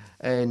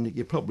 and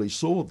you probably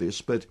saw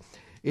this, but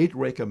it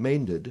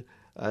recommended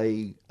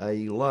a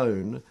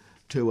loan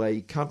to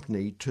a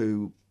company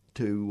to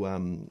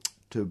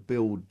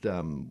build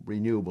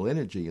renewable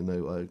energy in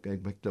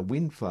the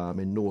wind farm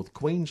in North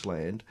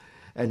Queensland.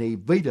 And he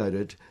vetoed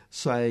it,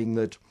 saying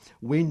that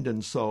wind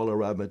and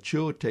solar are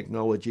mature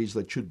technologies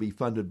that should be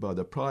funded by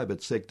the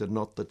private sector,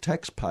 not the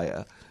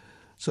taxpayer.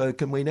 So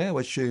can we now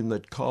assume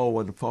that coal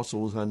and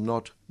fossils are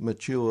not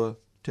mature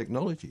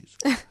technologies?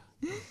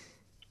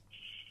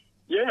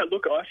 Yeah,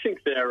 look, I think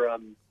they're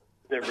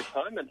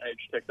retirement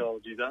age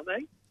technologies, aren't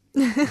they?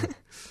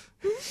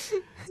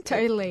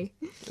 Totally.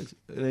 It's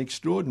an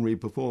extraordinary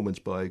performance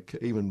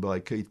even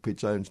by Keith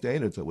Pitt's own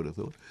standards, I would have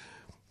thought.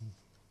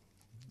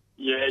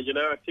 Yeah,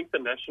 I think the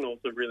Nationals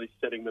are really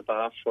setting the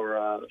bar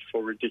for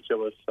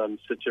ridiculous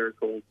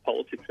satirical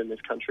politics in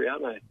this country,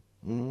 aren't they?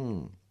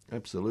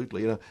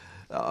 Absolutely.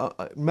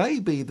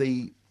 Maybe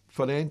the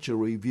Financial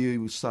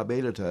Review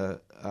sub-editor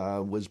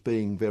was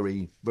being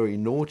very, very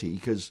naughty,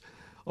 because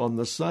on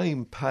the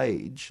same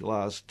page,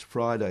 last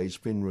Friday's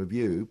Fin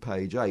Review,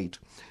 page 8,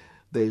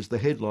 there's the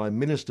headline,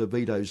 Minister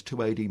vetoes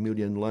 $280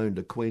 million loan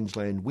to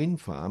Queensland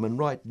wind farm, and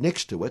right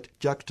next to it,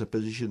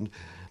 juxtapositioned,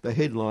 the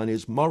headline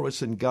is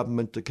Morrison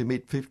government to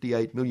commit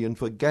 $58 million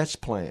for gas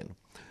plan.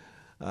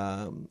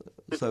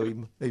 So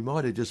he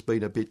might have just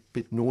been a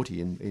bit naughty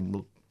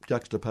in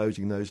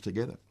juxtaposing those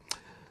together.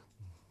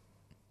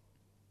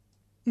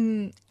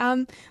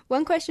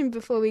 One question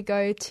before we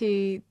go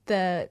to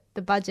the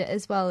budget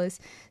as well is,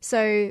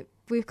 so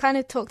we've kind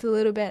of talked a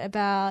little bit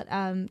about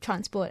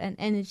transport and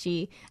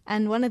energy,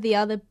 and one of the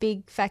other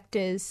big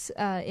factors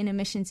in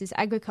emissions is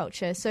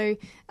agriculture. So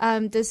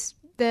does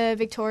the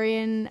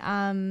Victorian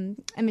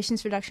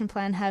emissions reduction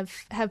plan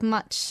have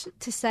much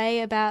to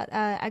say about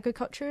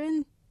agriculture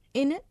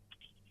in it?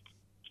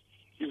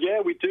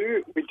 Yeah, we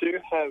do. We do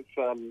have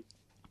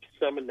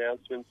some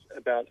announcements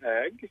about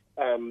ag.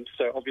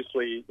 So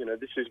obviously,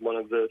 this is one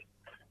of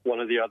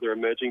the other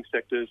emerging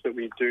sectors that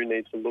we do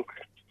need to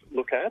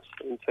look at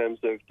in terms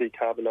of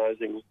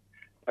decarbonising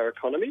our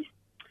economy.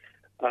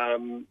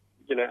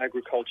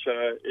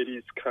 Agriculture, it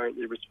is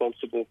currently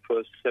responsible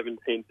for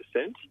 17%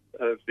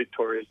 of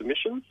Victoria's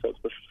emissions, so it's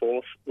the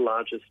fourth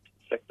largest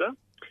sector.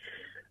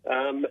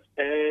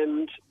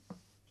 And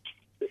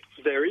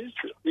there is,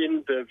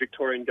 in the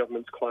Victorian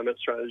government's climate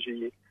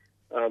strategy,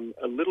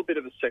 a little bit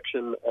of a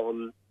section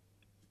on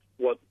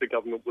what the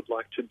government would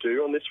like to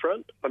do on this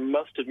front. I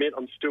must admit,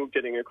 I'm still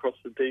getting across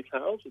the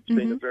details. It's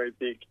been a very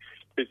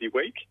busy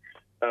week.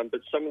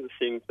 But some of the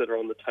things that are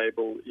on the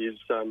table is,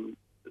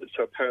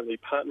 so apparently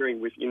partnering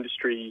with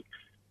industry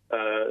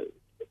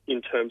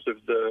in terms of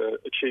the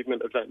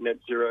achievement of that net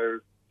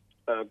zero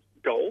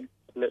goal,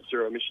 net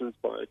zero emissions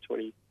by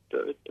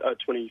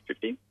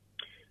 2050.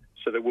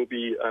 So there will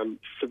be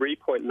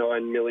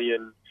 $3.9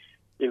 million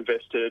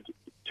invested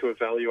to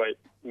evaluate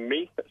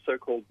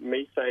so-called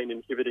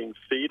methane-inhibiting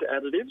feed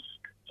additives.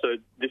 So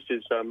this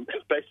is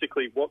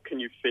basically what can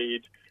you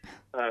feed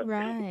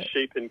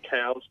sheep and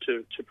cows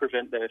to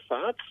prevent their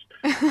farts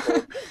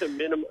or to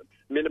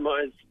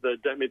minimise the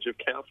damage of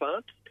cow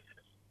farts.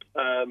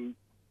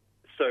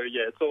 So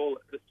yeah,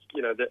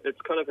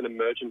 it's kind of an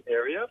emergent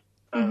area.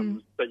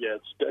 But yeah,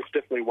 it's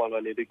definitely one I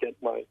need to get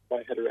my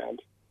head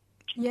around.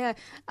 Yeah.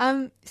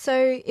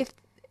 So if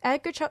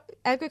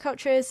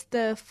agriculture is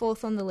the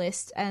fourth on the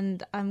list,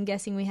 and I'm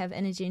guessing we have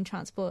energy and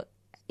transport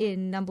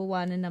in number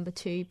 1 and number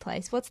 2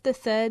 place, what's the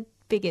third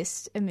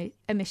biggest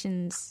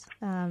emissions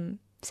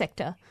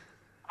sector?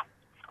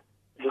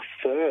 The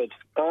third?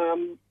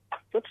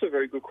 That's a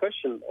very good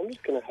question. I'm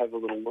just going to have a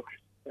little look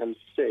and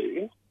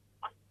see.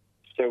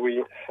 So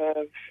we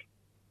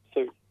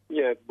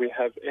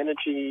have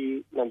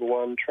energy number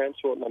 1,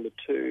 transport number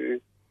 2.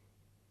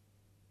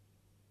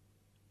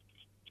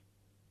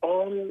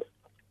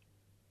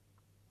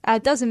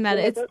 It doesn't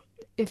matter. That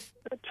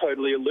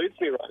totally eludes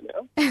me right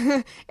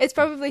now. It's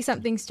probably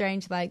something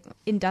strange like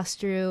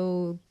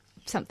industrial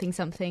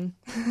something.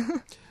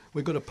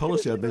 We've got a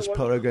policy on this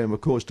program,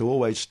 of course, to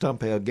always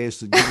stump our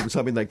guests and give them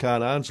something they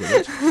can't answer.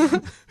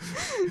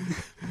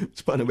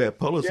 It's one of our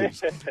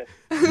policies.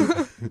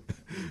 Yeah.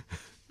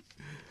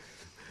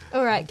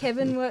 All right,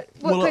 Kevin, what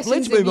questions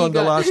let's move on to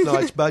got? last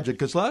night's budget,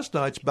 because last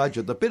night's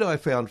budget, the bit I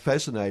found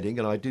fascinating,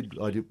 and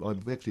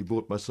I've actually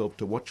brought myself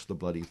to watch the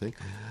bloody thing,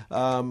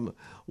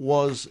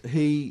 was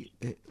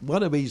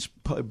one of his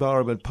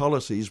environment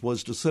policies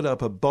was to set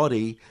up a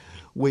body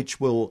which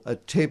will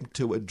attempt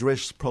to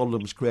address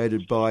problems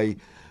created by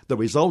the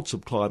results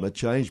of climate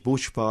change,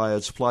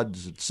 bushfires,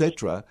 floods,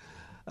 etc.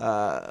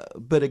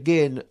 But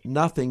again,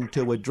 nothing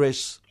to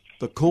address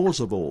the cause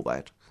of all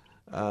that,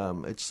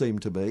 it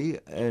seemed to me.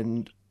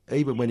 And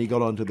even when he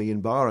got onto the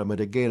environment,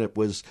 again, it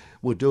was,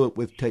 we'll do it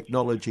with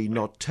technology,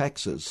 not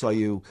taxes. So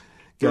you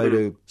go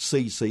to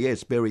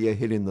CCS, bury your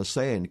head in the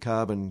sand,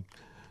 carbon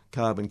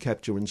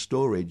capture and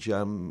storage.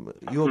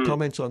 Your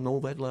comments on all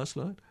that last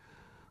night?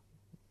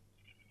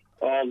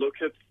 Oh, look,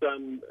 it's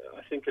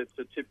I think it's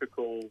a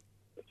typical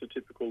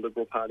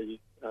Liberal Party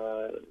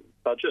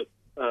budget.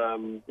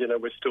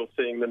 We're still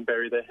seeing them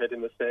bury their head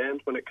in the sand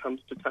when it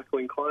comes to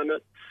tackling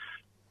climate.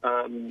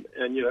 And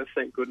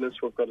thank goodness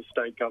we've got a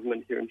state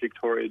government here in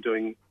Victoria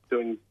doing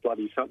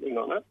bloody something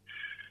on it.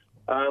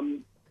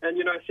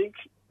 I think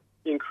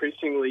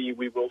increasingly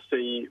we will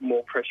see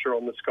more pressure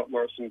on the Scott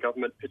Morrison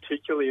government,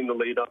 particularly in the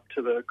lead up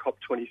to the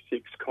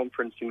COP26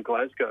 conference in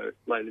Glasgow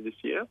later this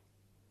year.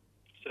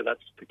 So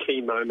that's the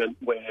key moment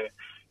where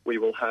we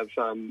will have,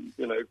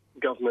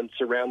 governments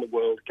around the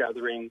world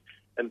gathering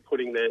and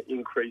putting their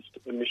increased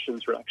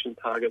emissions reduction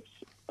targets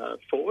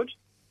forward.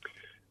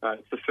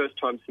 It's the first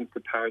time since the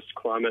Paris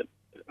Climate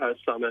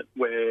Summit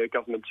where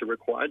governments are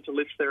required to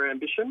lift their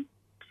ambition.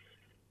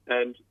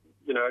 And,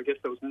 I guess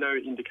there was no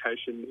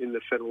indication in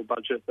the federal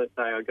budget that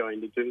they are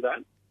going to do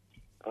that.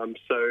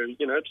 So,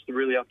 it's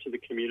really up to the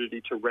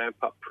community to ramp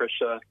up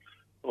pressure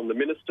on the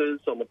ministers,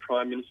 on the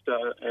Prime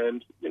Minister,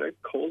 and,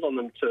 call on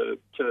them to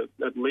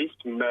at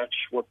least match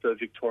what the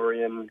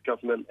Victorian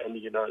government and the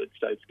United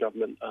States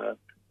government are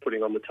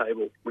putting on the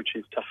table, which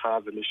is to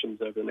halve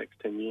emissions over the next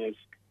 10 years.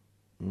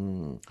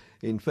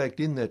 In fact,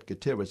 in that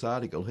Guterres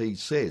article, he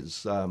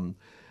says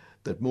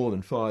that more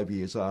than 5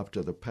 years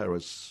after the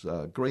Paris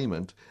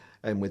Agreement,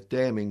 and with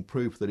damning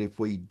proof that if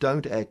we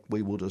don't act,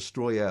 we will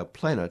destroy our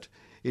planet,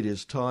 it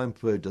is time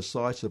for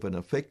decisive and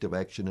effective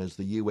action as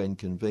the UN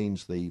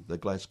convenes the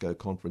Glasgow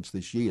conference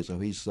this year. So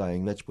he's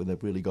saying that's when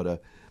they've really got to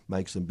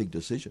make some big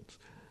decisions.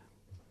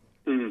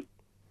 Oh,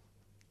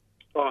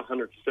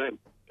 100%.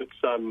 It's,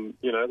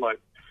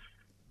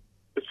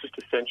 it's just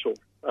essential.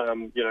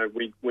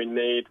 We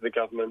need the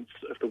governments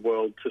of the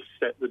world to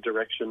set the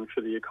direction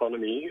for the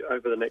economy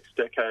over the next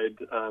decade,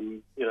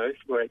 to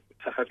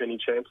have any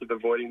chance of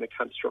avoiding the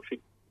catastrophic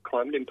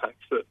climate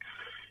impacts that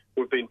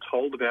we've been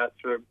told about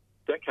for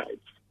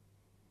decades.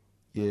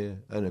 Yeah,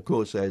 and of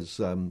course, as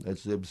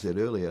Zeb said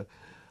earlier,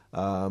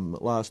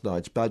 last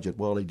night's budget,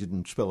 while he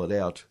didn't spell it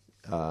out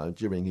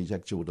during his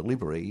actual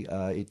delivery,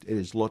 it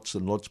is lots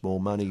and lots more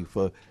money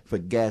for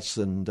gas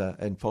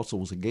and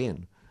fossils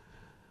again.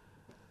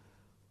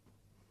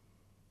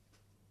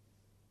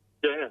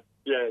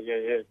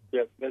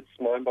 Yeah. That's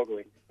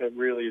mind-boggling. It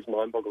really is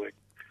mind-boggling.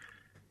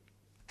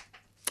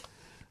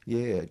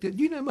 Yeah. Do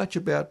you know much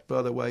about,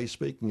 by the way,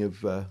 speaking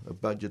of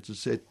budgets, it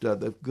said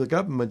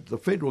the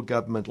federal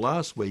government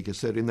last week has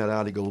said in that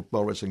article,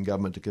 Morrison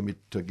government to commit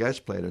to gas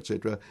plant,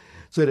 etc.,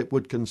 said it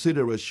would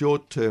consider a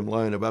short-term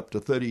loan of up to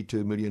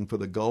 $32 million for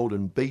the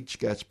Golden Beach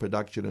gas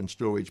production and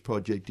storage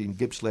project in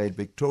Gippsland,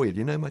 Victoria. Do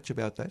you know much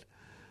about that?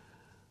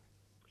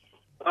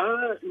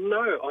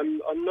 No,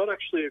 I'm not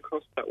actually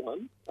across that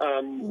one.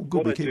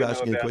 Good, we keep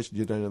asking you questions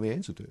you don't know the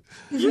answer to.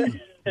 Yeah,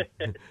 no,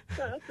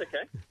 that's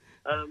okay.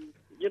 I'm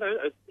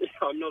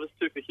not a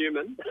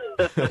superhuman.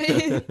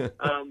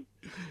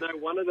 No,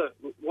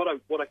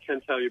 what I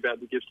can tell you about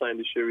the Gippsland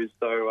issue is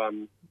though,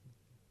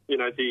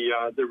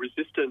 the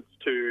resistance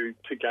to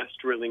gas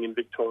drilling in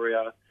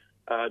Victoria,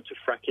 to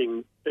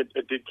fracking,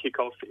 it did kick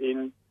off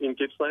in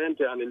Gippsland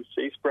down in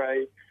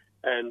Seaspray,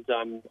 and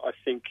I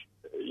think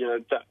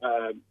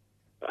that.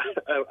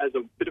 As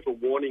a bit of a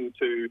warning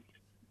to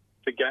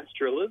gas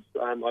drillers,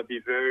 I'd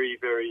be very,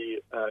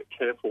 very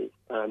careful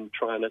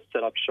trying to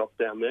set up shop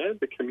down there.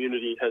 The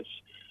community has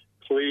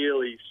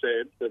clearly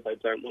said that they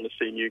don't want to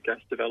see new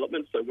gas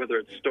development, so whether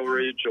it's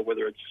storage or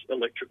whether it's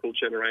electrical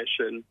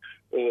generation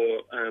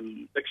or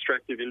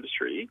extractive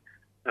industry,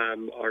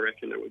 I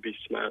reckon it would be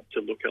smart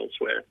to look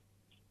elsewhere.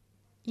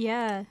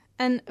 Yeah,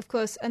 and of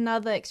course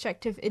another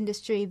extractive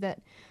industry that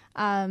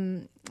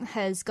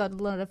has got a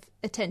lot of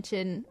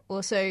attention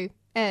also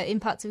in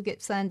parts of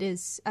Gippsland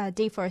is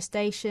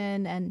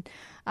deforestation and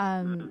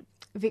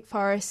Vic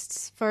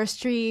Forest's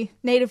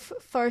native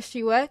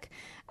forestry work.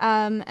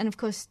 And of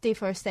course,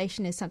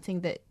 deforestation is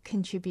something that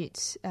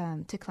contributes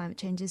to climate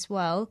change as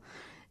well.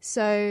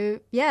 So,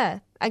 yeah,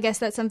 I guess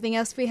that's something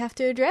else we have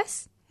to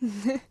address.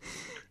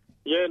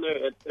 Yeah, no,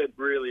 it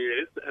really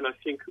is. And I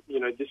think,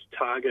 this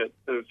target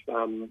of,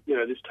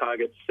 this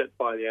target set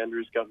by the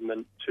Andrews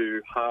government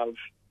to halve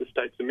the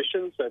state's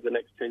emissions over the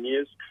next 10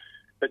 years,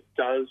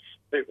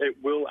 it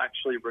will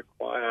actually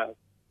require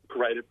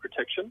greater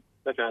protection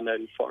of our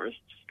native forests.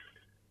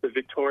 The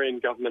Victorian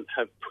government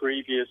have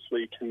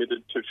previously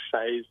committed to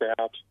phase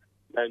out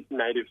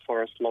native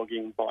forest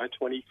logging by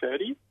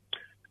 2030,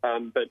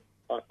 but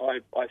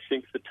I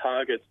think the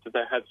targets that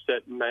they have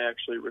set may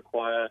actually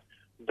require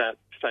that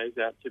phase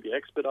out to be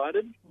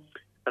expedited,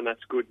 and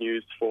that's good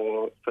news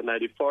for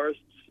native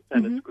forests,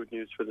 and it's good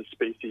news for the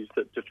species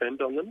that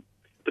depend on them,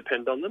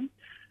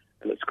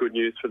 and it's good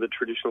news for the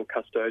traditional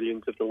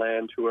custodians of the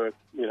land who are,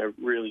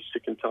 really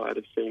sick and tired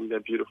of seeing their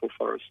beautiful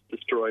forests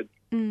destroyed.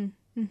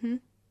 Mm-hmm.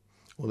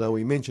 Although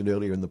we mentioned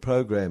earlier in the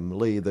program,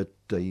 Lee, that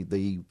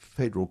the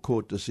federal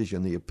court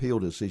decision, the appeal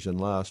decision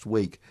last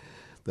week,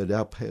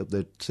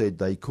 that said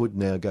they could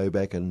now go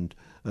back and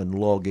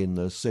log in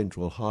the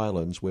Central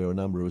Highlands where a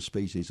number of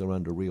species are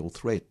under real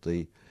threat.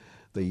 The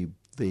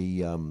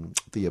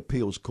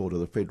appeals court of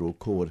the federal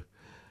court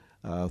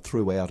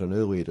threw out an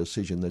earlier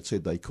decision that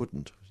said they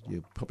couldn't.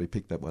 You probably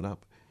picked that one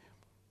up.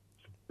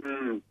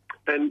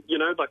 And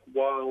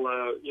while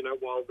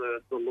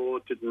the law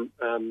didn't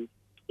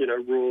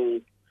rule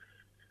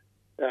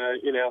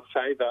in our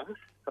favour,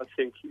 I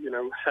think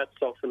hats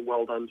off and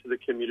well done to the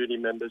community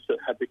members that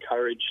had the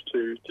courage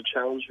to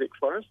challenge Vic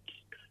Forests.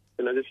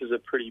 This is a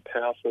pretty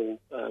powerful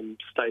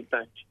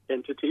state-backed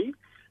entity,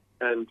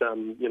 and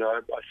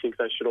I think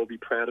they should all be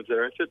proud of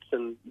their efforts,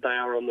 and they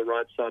are on the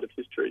right side of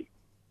history.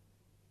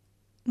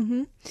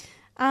 Mm-hmm.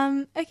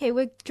 Okay,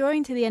 we're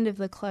drawing to the end of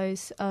the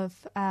close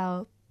of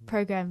our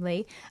program,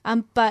 Lee.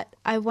 But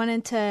I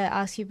wanted to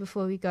ask you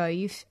before we go,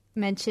 you've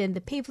mentioned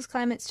the People's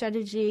Climate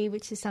Strategy,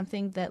 which is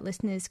something that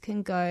listeners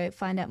can go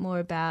find out more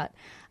about,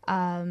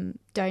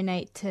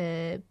 donate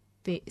to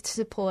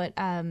support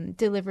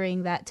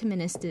delivering that to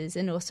ministers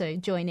and also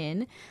join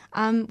in.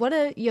 What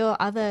are your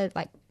other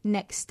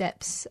next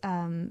steps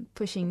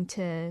pushing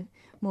to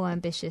more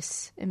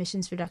ambitious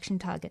emissions reduction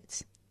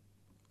targets?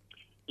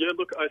 Yeah,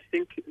 look, I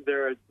think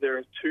there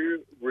are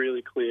two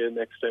really clear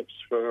next steps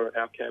for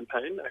our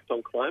campaign, Act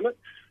on Climate.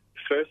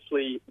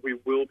 Firstly, we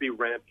will be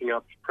ramping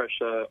up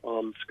pressure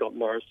on Scott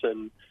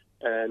Morrison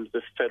and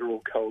the federal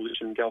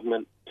coalition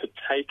government to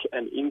take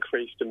an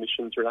increased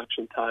emissions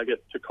reduction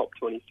target to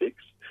COP26.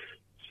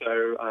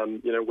 So,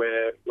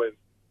 we've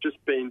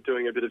just been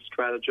doing a bit of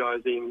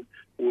strategising.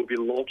 We'll be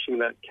launching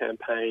that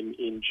campaign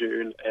in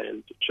June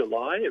and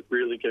July,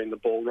 really getting the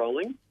ball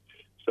rolling.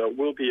 So it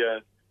will be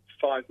a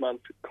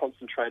 5-month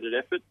concentrated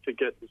effort to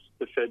get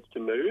the feds to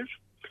move.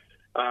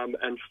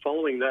 And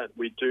following that,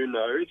 we do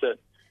know that,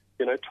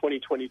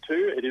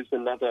 2022, it is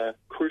another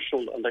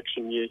crucial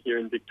election year here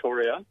in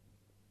Victoria.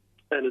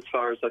 And as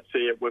far as I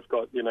see it, we've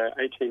got,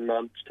 18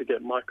 months to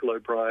get Michael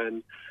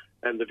O'Brien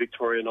and the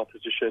Victorian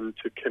opposition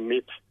to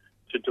commit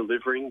to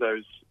delivering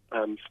those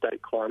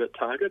state climate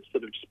targets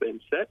that have just been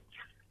set.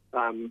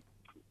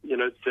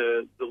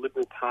 The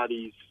Liberal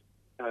Party's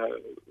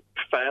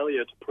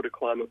failure to put a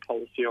climate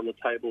policy on the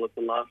table at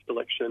the last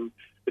election,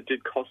 it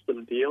did cost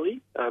them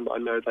dearly. I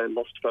know they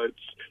lost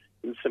votes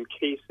in some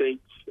key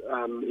seats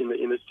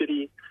in the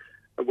city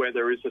where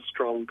there is a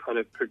strong kind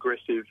of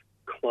progressive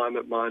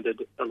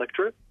climate-minded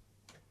electorate.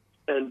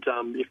 And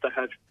if they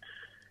have,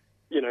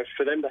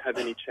 for them to have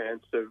any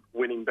chance of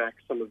winning back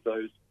some of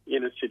those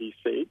inner city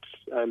seats,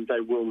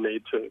 they will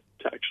need to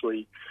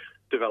actually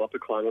develop a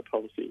climate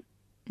policy.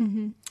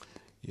 Mm-hmm.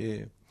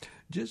 Yeah.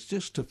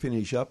 Just to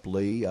finish up,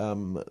 Lee,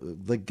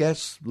 the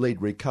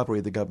gas-led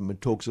recovery the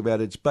government talks about,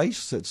 it's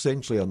based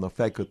essentially on the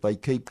fact that they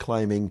keep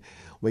claiming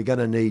we're going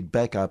to need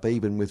backup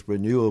even with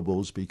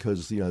renewables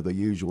because, the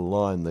usual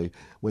line,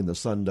 when the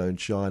sun don't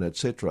shine,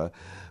 etc.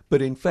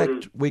 But in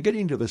fact, we're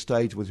getting to the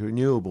stage with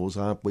renewables,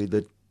 aren't we,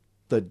 that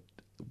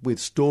with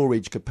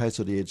storage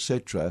capacity,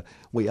 etc.,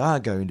 we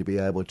are going to be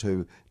able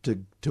to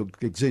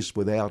exist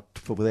without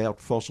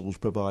fossils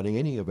providing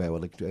any of our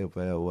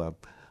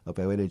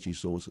energy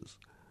sources.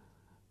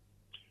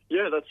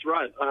 Yeah, that's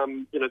right.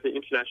 The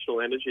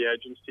International Energy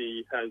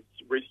Agency has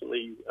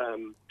recently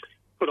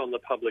put on the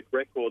public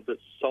record that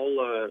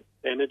solar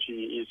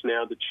energy is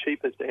now the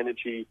cheapest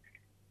energy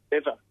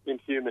ever in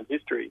human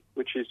history,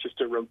 which is just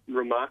a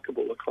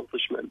remarkable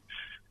accomplishment.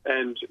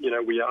 And,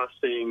 we are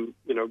seeing,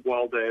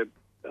 while they're,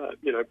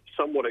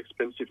 somewhat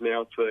expensive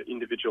now for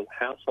individual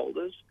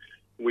householders,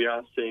 we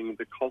are seeing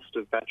the cost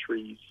of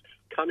batteries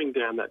coming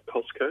down that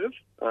cost curve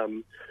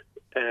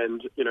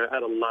and,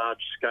 at a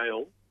large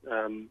scale,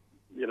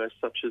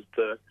 such as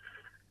the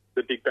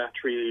big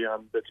battery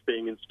that's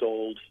being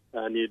installed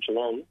near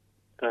Geelong,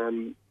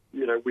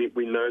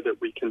 we know that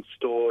we can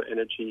store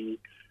energy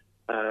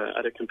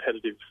at a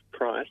competitive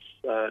price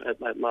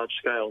at large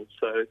scale.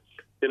 So,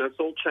 it's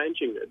all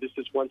changing. This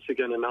is once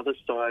again another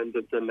sign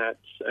that the Nats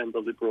and the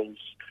Liberals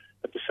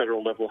at the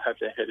federal level have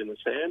their head in the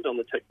sand on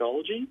the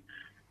technology,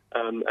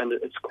 and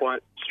it's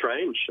quite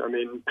strange. I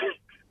mean,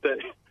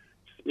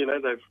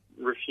 they've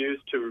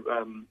refused to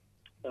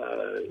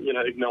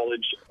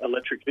acknowledge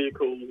electric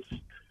vehicles.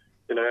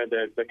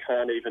 They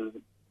can't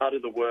even utter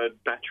the word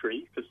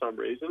battery for some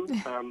reason.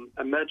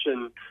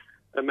 Imagine,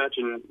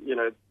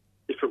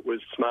 if it was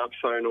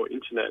smartphone or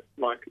internet,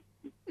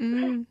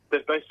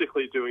 they're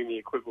basically doing the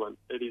equivalent.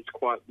 It is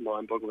quite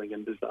mind-boggling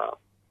and bizarre.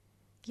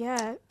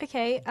 Yeah,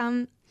 okay.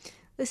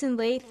 Listen,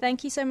 Lee,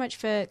 thank you so much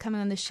for coming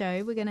on the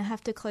show. We're going to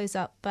have to close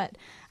up, but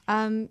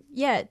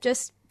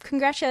just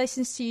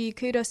congratulations to you,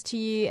 kudos to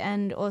you,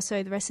 and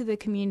also the rest of the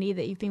community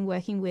that you've been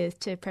working with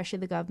to pressure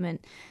the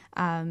government.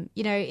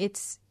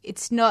 It's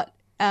not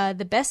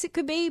the best it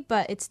could be,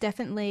 but it's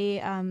definitely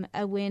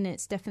a win.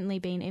 It's definitely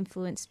been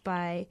influenced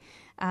by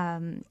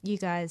you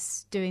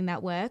guys doing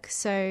that work.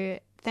 So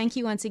thank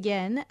you once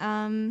again.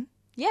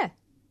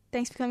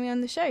 Thanks for coming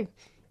on the show.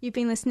 You've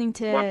been listening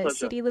to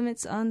City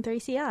Limits on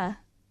 3CR.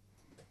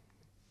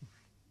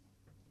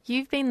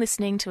 You've been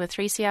listening to a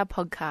 3CR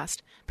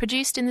podcast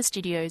produced in the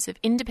studios of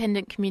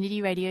independent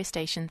community radio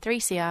station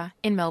 3CR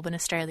in Melbourne,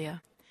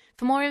 Australia.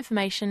 For more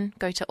information,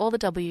 go to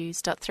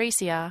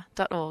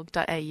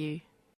allthews.3cr.org.au.